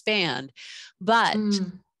to expand. But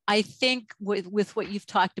Mm. I think with what you've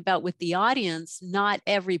talked about with the audience, not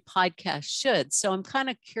every podcast should. So I'm kind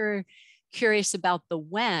of curious about the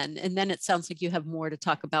when, and then it sounds like you have more to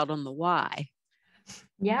talk about on the why.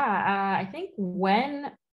 Yeah, I think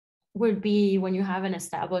when would be when you have an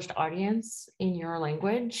established audience in your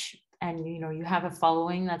language and you have a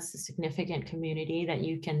following that's a significant community that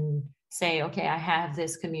you can say, okay, I have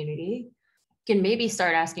this community. You can maybe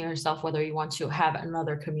start asking yourself whether you want to have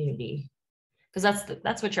another community, because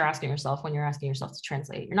that's what you're asking yourself when you're asking yourself to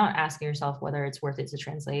translate. You're not asking yourself whether it's worth it to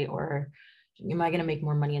translate or am I going to make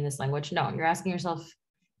more money in this language. No, you're asking yourself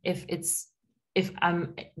if it's if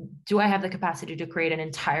I'm do I have the capacity to create an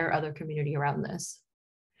entire other community around this.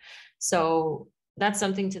 So that's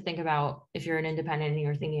something to think about if you're an independent and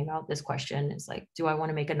you're thinking about this question. Is like, do I want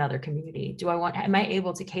to make another community? Am I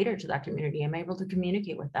able to cater to that community? Am I able to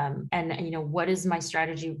communicate with them? And what is my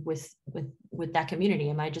strategy with that community?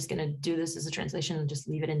 Am I just going to do this as a translation and just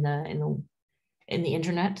leave it in the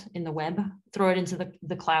internet, in the web, throw it into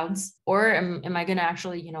the clouds? Or am I going to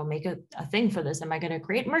actually, make a thing for this? Am I going to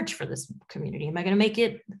create merch for this community? Am I going to make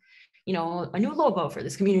it, a new logo for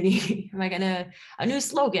this community? Am I going to, a new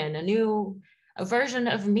slogan, a version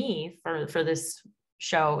of me for this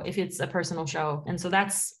show, if it's a personal show? And so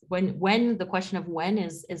that's when the question of when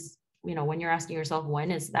is, when you're asking yourself,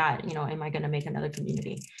 when is that, am I going to make another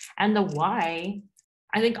community? And the why,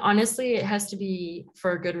 I think honestly, it has to be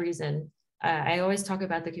for a good reason. I always talk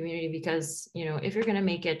about the community because, if you're going to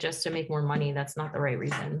make it just to make more money, that's not the right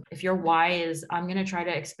reason. If your why is, I'm going to try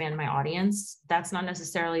to expand my audience, that's not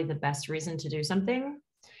necessarily the best reason to do something,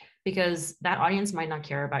 because that audience might not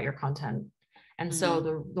care about your content. And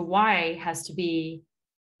so the why has to be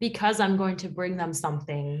because I'm going to bring them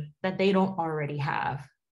something that they don't already have.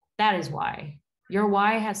 That is why. Your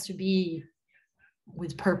why has to be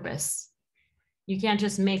with purpose. You can't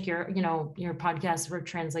just make your podcast for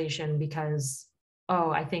translation because, oh,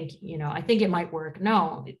 I think it might work.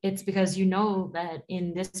 No, it's because that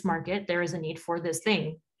in this market there is a need for this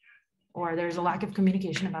thing, or there's a lack of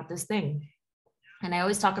communication about this thing. And I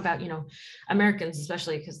always talk about Americans,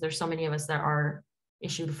 especially because there's so many of us that are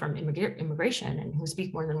issued from immigration and who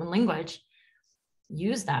speak more than one language,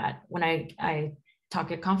 use that. When I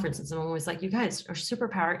talk at conferences, I'm always like, you guys, our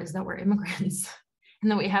superpower is that we're immigrants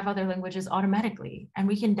and that we have other languages automatically. And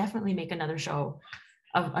we can definitely make another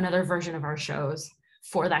version of our shows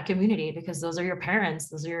for that community, because those are your parents,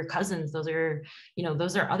 those are your cousins, those are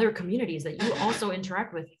other communities that you also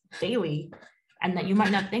interact with daily and that you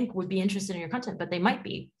might not think would be interested in your content, but they might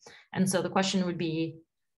be. And so the question would be,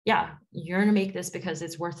 yeah, you're going to make this because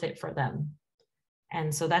it's worth it for them.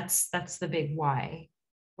 And so that's the big why.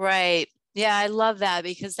 Right. Yeah, I love that,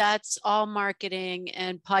 because that's all marketing,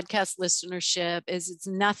 and podcast listenership it's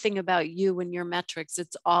nothing about you and your metrics.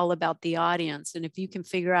 It's all about the audience. And if you can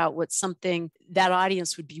figure out what something that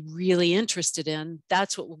audience would be really interested in,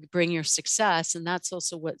 that's what will bring your success. And that's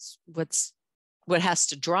also what has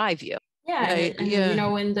to drive you. Yeah. Right? And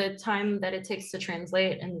Yeah. in the time that it takes to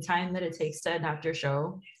translate and the time that it takes to adapt your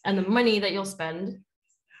show and the money that you'll spend,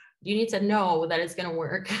 you need to know that it's going to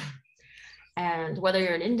work. And whether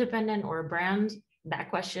you're an independent or a brand, that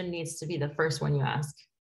question needs to be the first one you ask.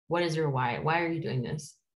 What is your why? Why are you doing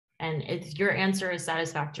this? And if your answer is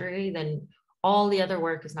satisfactory, then all the other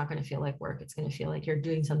work is not going to feel like work. It's going to feel like you're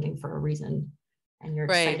doing something for a reason and you're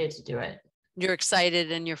excited to do it. You're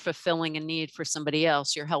excited and you're fulfilling a need for somebody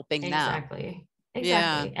else. You're helping them. Exactly.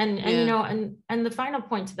 Yeah. And the final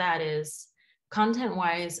point to that is, content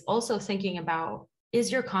wise, also thinking about,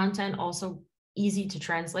 is your content also easy to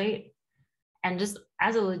translate? And just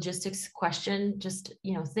as a logistics question, just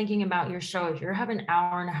thinking about your show, if you have an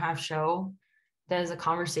hour and a half show that is a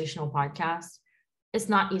conversational podcast, it's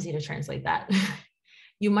not easy to translate that.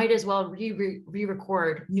 you might as well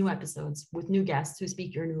re-record new episodes with new guests who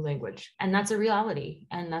speak your new language. And that's a reality.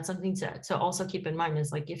 And that's something to also keep in mind,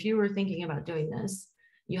 is like, if you were thinking about doing this,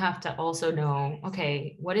 you have to also know,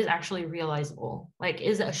 okay, what is actually realizable? Like,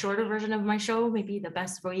 is a shorter version of my show maybe the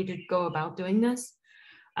best way to go about doing this?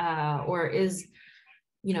 Or is,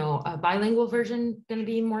 a bilingual version going to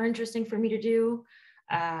be more interesting for me to do?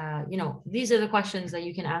 These are the questions that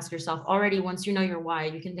you can ask yourself already. Once you know your why,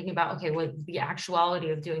 you can think about, okay, what the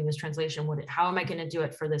actuality of doing this translation, how am I going to do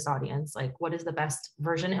it for this audience? Like, what is the best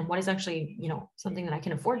version, and what is actually, something that I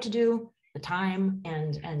can afford to do, the time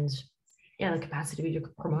and the capacity to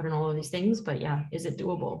promote and all of these things. But yeah, is it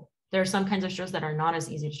doable? There are some kinds of shows that are not as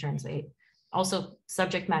easy to translate. Also,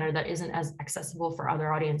 subject matter that isn't as accessible for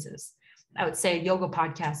other audiences. I would say yoga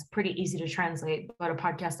podcast, pretty easy to translate, but a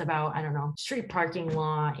podcast about, I don't know, street parking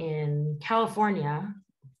law in California,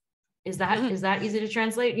 is that easy to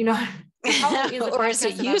translate? Or is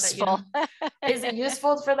it useful? Is it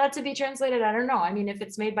useful for that to be translated? I don't know. I mean, if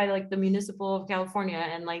it's made by like the municipal of California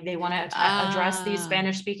and like they want to address these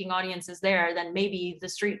Spanish speaking audiences there, then maybe the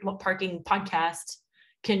street parking podcast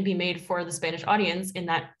can be made for the Spanish audience in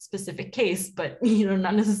that specific case, but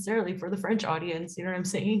not necessarily for the French audience. You know what I'm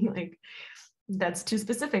saying? Like, that's too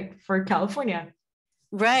specific for California.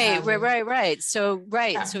 Right. So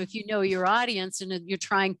if you know your audience and you're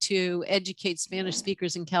trying to educate Spanish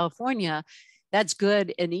speakers in California, that's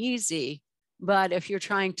good and easy. But if you're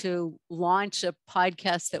trying to launch a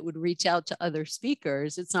podcast that would reach out to other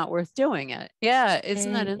speakers, it's not worth doing it. Yeah.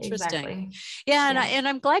 Isn't that interesting? Exactly. Yeah. And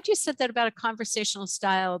I'm glad you said that about a conversational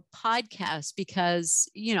style podcast, because,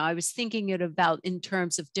 I was thinking it about in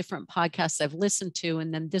terms of different podcasts I've listened to.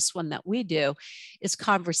 And then this one that we do is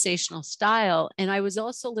conversational style. And I was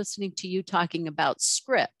also listening to you talking about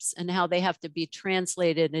scripts and how they have to be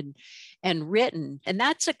translated and written. And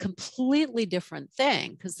that's a completely different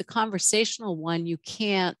thing, because the conversational one,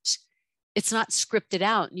 it's not scripted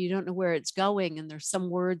out and you don't know where it's going. And there's some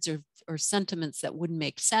words or sentiments that wouldn't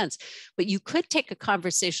make sense, but you could take a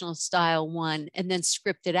conversational style one and then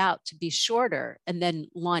script it out to be shorter and then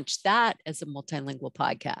launch that as a multilingual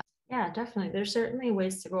podcast. Yeah, definitely. There's certainly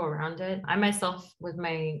ways to go around it. I myself, with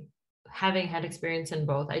my having had experience in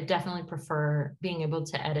both, I definitely prefer being able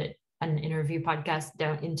to edit an interview podcast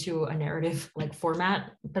down into a narrative like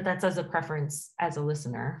format, but that's as a preference as a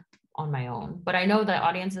listener on my own. But I know that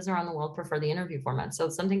audiences around the world prefer the interview format. So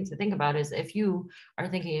something to think about is, if you are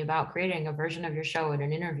thinking about creating a version of your show in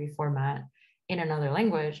an interview format in another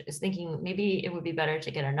language, is thinking maybe it would be better to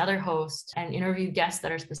get another host and interview guests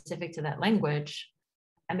that are specific to that language,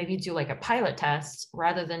 and maybe do like a pilot test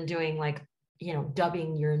rather than doing like,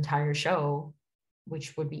 dubbing your entire show,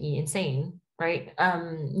 which would be insane. Right.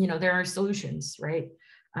 There are solutions, right?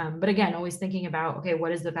 But again, always thinking about, okay,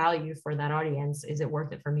 what is the value for that audience? Is it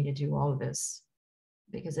worth it for me to do all of this?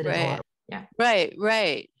 Because it is a lot. Yeah.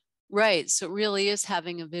 Right. So it really is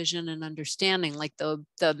having a vision and understanding, like the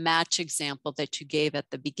match example that you gave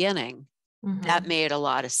at the beginning. Mm-hmm. That made a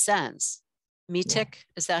lot of sense. Meetic,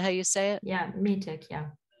 is that how you say it? Yeah, Meetic, yeah.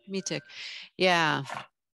 Meetic. Yeah.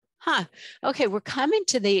 Okay, we're coming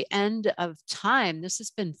to the end of time. This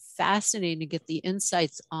has been fascinating to get the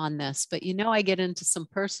insights on this, but I get into some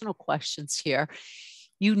personal questions here.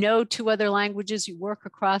 2 other languages, you work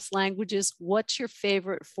across languages. What's your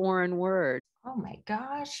favorite foreign word? Oh my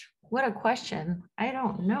gosh, what a question. I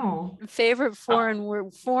don't know. Favorite foreign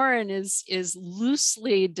word. Foreign is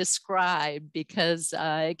loosely described because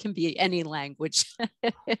it can be any language.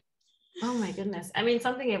 Oh my goodness. I mean,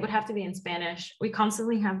 it would have to be in Spanish. We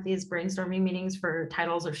constantly have these brainstorming meetings for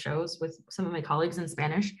titles of shows with some of my colleagues in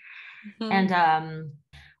Spanish. Mm-hmm. And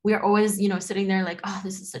we are always, sitting there like, oh,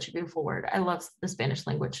 this is such a beautiful word. I love the Spanish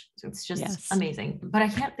language. It's just amazing. But I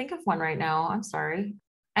can't think of one right now. I'm sorry.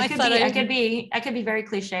 I could be very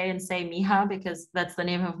cliche and say mija, because that's the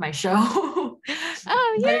name of my show.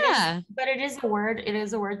 Oh yeah. But it is a word. It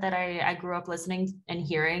is a word that I grew up listening and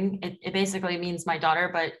hearing. It basically means my daughter,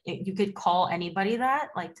 but you could call anybody that,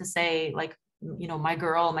 like to say like, my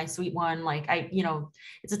girl, my sweet one, like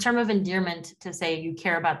it's a term of endearment to say you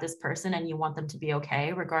care about this person and you want them to be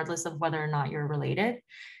okay, regardless of whether or not you're related.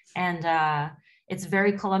 And it's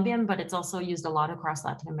very Colombian, but it's also used a lot across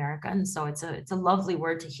Latin America. And so it's a lovely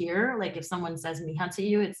word to hear. Like if someone says mija to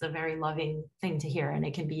you, it's a very loving thing to hear. And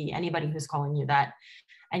it can be anybody who's calling you that,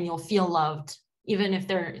 and you'll feel loved, even if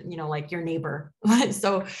they're, like your neighbor.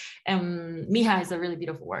 So mija is a really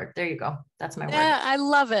beautiful word. There you go. That's my word. Yeah, I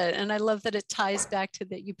love it. And I love that it ties back to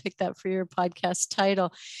that you picked that for your podcast title.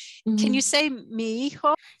 Mm-hmm. Can you say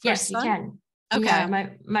mijo? Yes, you can. Okay. Yeah,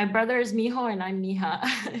 my brother is Miho and I'm Miha.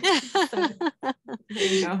 So there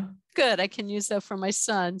you go. Good. I can use that for my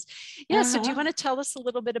sons. Yeah. So do you want to tell us a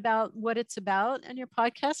little bit about what it's about and your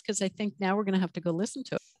podcast? Because I think now we're going to have to go listen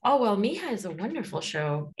to it. Oh, well, Miha is a wonderful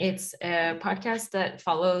show. It's a podcast that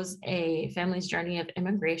follows a family's journey of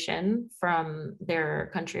immigration from their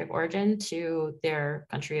country of origin to their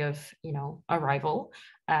country of, arrival.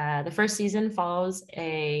 The first season follows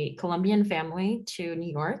a Colombian family to New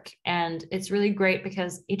York, and it's really great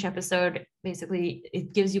because each episode basically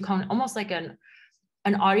it gives you almost like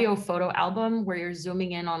an audio photo album where you're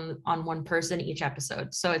zooming in on one person each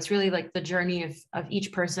episode. So it's really like the journey of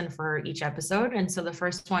each person for each episode. And so the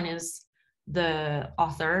first one is the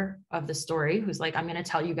author of the story who's like, I'm going to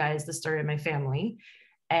tell you guys the story of my family.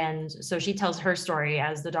 And so she tells her story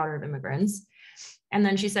as the daughter of immigrants. And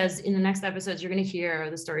then she says, in the next episodes, you're going to hear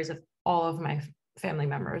the stories of all of my family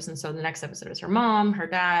members. And so the next episode is her mom, her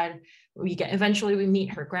dad. Eventually we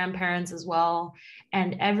meet her grandparents as well.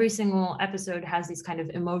 And every single episode has these kind of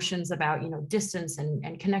emotions about, distance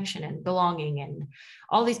and connection and belonging and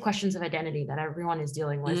all these questions of identity that everyone is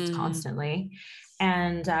dealing with constantly.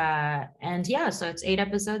 And yeah, so it's 8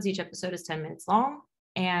 episodes. Each episode is 10 minutes long.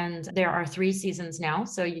 And there are 3 seasons now.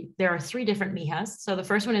 So there are 3 different Mijas. So the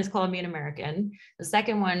first one is Colombian American. The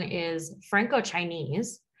second one is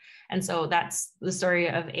Franco-Chinese. And so that's the story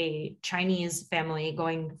of a Chinese family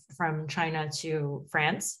going from China to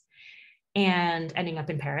France and ending up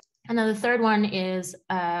in Paris. And then the third one is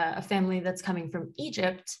a family that's coming from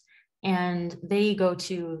Egypt, and they go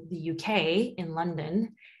to the UK in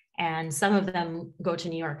London, and some of them go to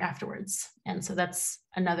New York afterwards. And so that's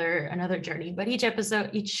another journey. But each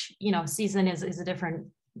episode, each season is a different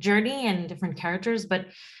journey and different characters. But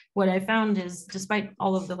what I found is, despite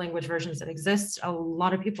all of the language versions that exist, a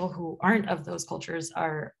lot of people who aren't of those cultures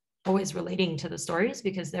are always relating to the stories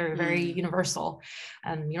because they're very universal.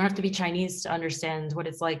 You don't have to be Chinese to understand what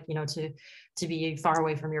it's like, to be far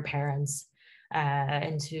away from your parents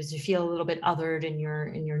and to feel a little bit othered in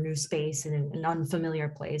your new space and in an unfamiliar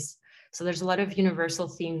place. So there's a lot of universal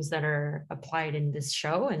themes that are applied in this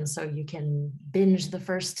show. And so you can binge the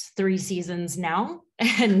first 3 seasons now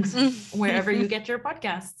and wherever you get your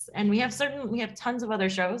podcasts. And we have tons of other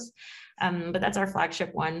shows, but that's our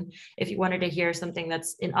flagship one. If you wanted to hear something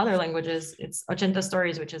that's in other languages, it's Ochenta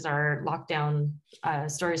Stories, which is our lockdown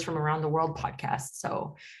stories from around the world podcast.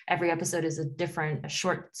 So every episode is a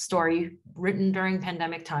short story written during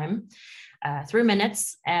pandemic time. 3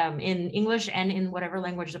 minutes in English and in whatever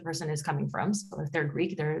language the person is coming from. So if they're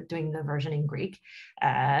Greek, they're doing the version in Greek.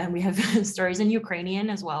 And we have stories in Ukrainian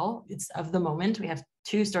as well. It's of the moment. We have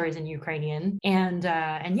 2 stories in Ukrainian. And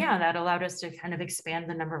yeah, that allowed us to kind of expand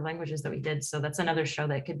the number of languages that we did. So that's another show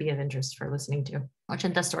that could be of interest for listening to.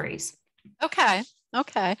 Ochenta Stories. Okay.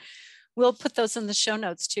 We'll put those in the show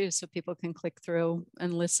notes too, so people can click through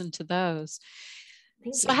and listen to those.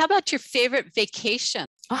 So how about your favorite vacation?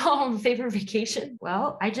 Oh, favorite vacation?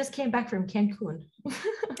 Well, I just came back from Cancun.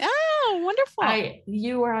 Oh, wonderful.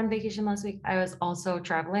 You were on vacation last week. I was also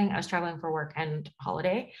traveling. I was traveling for work and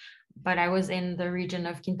holiday, but I was in the region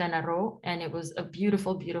of Quintana Roo, and it was a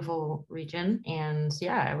beautiful, beautiful region. And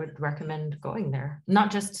yeah, I would recommend going there. Not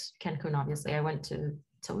just Cancun, obviously. I went to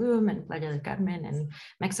Tulum and Playa del Carmen, and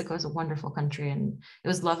Mexico is a wonderful country, and it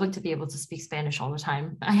was lovely to be able to speak Spanish all the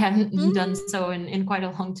time. I hadn't done so in quite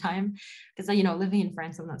a long time because living in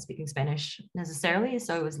France, I'm not speaking Spanish necessarily,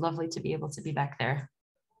 so it was lovely to be able to be back there.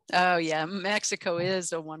 Oh yeah, Mexico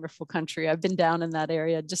is a wonderful country. I've been down in that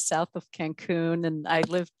area just south of Cancun, and I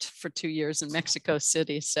lived for 2 years in Mexico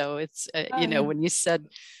City. So it's when you said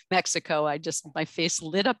Mexico, my face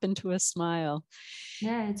lit up into a smile.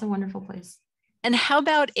 Yeah, it's a wonderful place. And how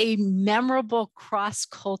about a memorable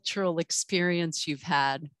cross-cultural experience you've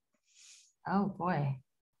had? Oh boy,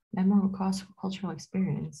 memorable cross-cultural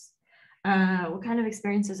experience. What kind of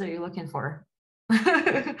experiences are you looking for?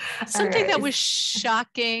 Something that was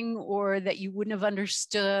shocking or that you wouldn't have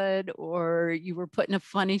understood, or you were put in a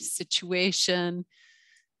funny situation.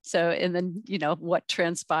 So, and then, what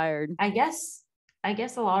transpired? I guess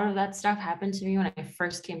a lot of that stuff happened to me when I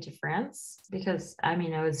first came to France, because I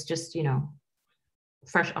was just,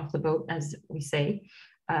 fresh off the boat, as we say.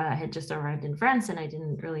 I had just arrived in France and I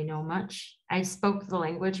didn't really know much. I spoke the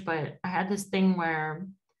language, but I had this thing where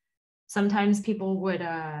sometimes people would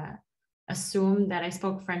assume that I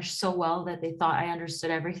spoke French so well that they thought I understood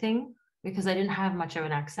everything, because I didn't have much of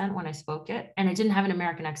an accent when I spoke it. And I didn't have an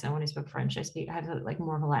American accent when I spoke French. I have like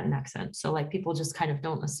more of a Latin accent. So like people just kind of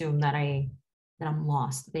don't assume that I'm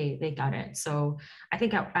lost. They got it. So I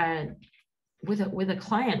think with a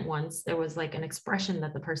client once, there was like an expression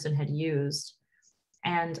that the person had used,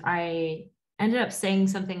 and I ended up saying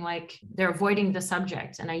something like they're avoiding the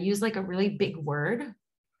subject. And I used like a really big word.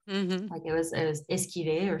 Like it was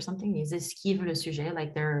esquiver or something. Ils esquivent le sujet,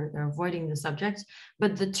 like they're avoiding the subject.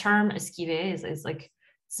 But the term esquiver is like,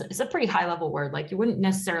 it's a pretty high level word. Like you wouldn't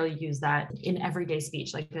necessarily use that in everyday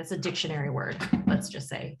speech. Like that's a dictionary word, let's just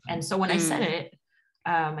say. And so when I said it,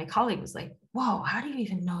 my colleague was like, whoa, how do you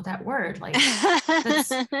even know that word? Like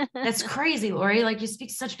that's crazy, Lori. Like you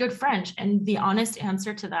speak such good French. And the honest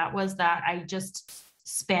answer to that was that it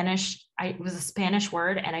was a Spanish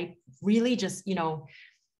word. And I really just,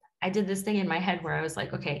 I did this thing in my head where I was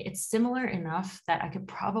like, okay, it's similar enough that I could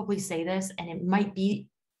probably say this and it might be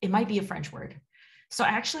a French word. So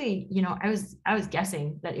actually, I was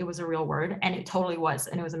guessing that it was a real word and it totally was,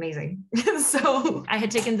 and it was amazing. So I had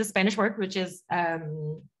taken the Spanish word, which is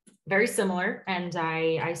very similar. And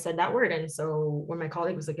I said that word. And so when my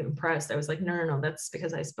colleague was like impressed, I was like, no, that's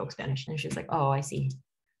because I spoke Spanish. And she was like, oh, I see.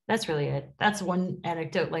 That's really it. That's one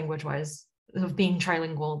anecdote language wise of being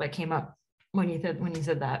trilingual that came up when you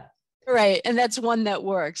said that. Right. And that's one that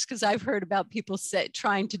works, because I've heard about people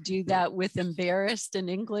trying to do that with embarrassed in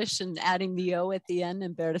English and adding the O at the end,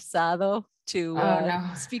 embarazado, to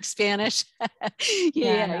speak Spanish.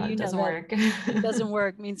 It doesn't work. It doesn't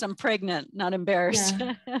work. It means I'm pregnant, not embarrassed.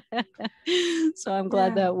 So I'm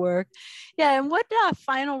glad that worked. Yeah. And what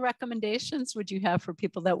final recommendations would you have for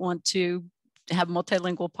people that want to have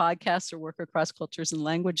multilingual podcasts or work across cultures and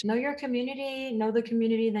language? Know your community, know the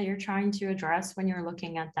community that you're trying to address when you're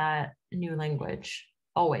looking at that new language.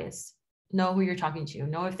 Always know who you're talking to,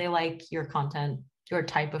 know if they like your content, your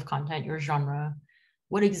type of content, your genre,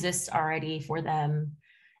 what exists already for them,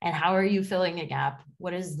 and how are you filling a gap?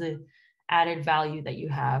 What is the added value that you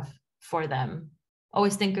have for them?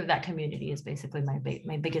 Always think of that community is basically my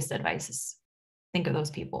biggest advice is think of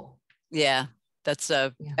those people. Yeah. That's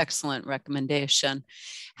an excellent recommendation.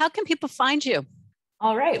 How can people find you?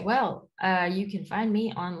 All right. Well, you can find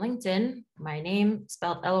me on LinkedIn. My name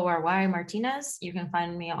spelled Lory Martinez. You can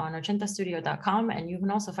find me on ochentastudio.com, and you can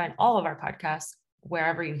also find all of our podcasts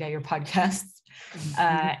wherever you get your podcasts,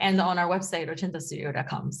 and on our website,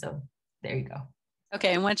 ochentastudio.com. So there you go.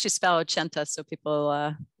 Okay. And once you spell Ochenta, so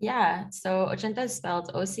people... So Ochenta is spelled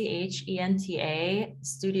OCHENTA,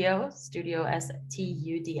 studio STUDIO.com.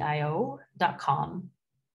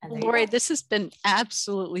 Lori, this has been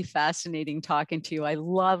absolutely fascinating talking to you. I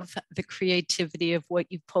love the creativity of what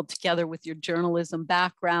you've pulled together with your journalism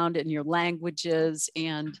background and your languages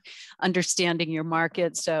and understanding your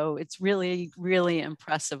market. So it's really, really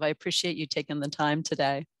impressive. I appreciate you taking the time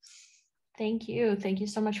today. Thank you. Thank you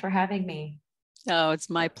so much for having me. Oh, it's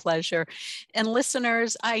my pleasure. And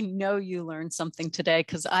listeners, I know you learned something today,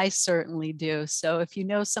 because I certainly do. So if you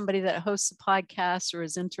know somebody that hosts a podcast or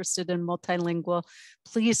is interested in multilingual,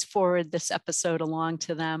 please forward this episode along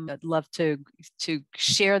to them. I'd love to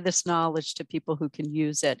share this knowledge to people who can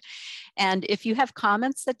use it. And if you have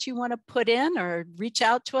comments that you want to put in or reach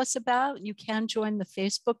out to us about, you can join the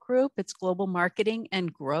Facebook group. It's Global Marketing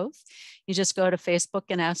and Growth. You just go to Facebook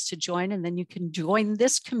and ask to join, and then you can join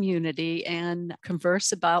this community and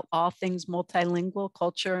converse about all things multilingual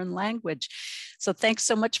culture and language. So thanks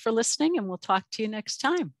so much for listening, and we'll talk to you next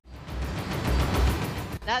time.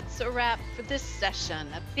 That's a wrap for this session.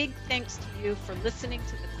 A big thanks to you for listening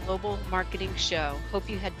to the Global Marketing Show. Hope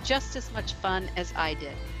you had just as much fun as I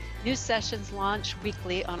did. New sessions launch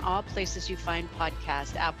weekly on all places you find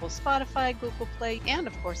podcasts: Apple, Spotify, Google Play, and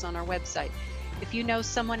of course on our website. If you know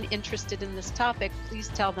someone interested in this topic, please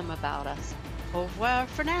tell them about us. Au revoir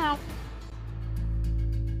for now.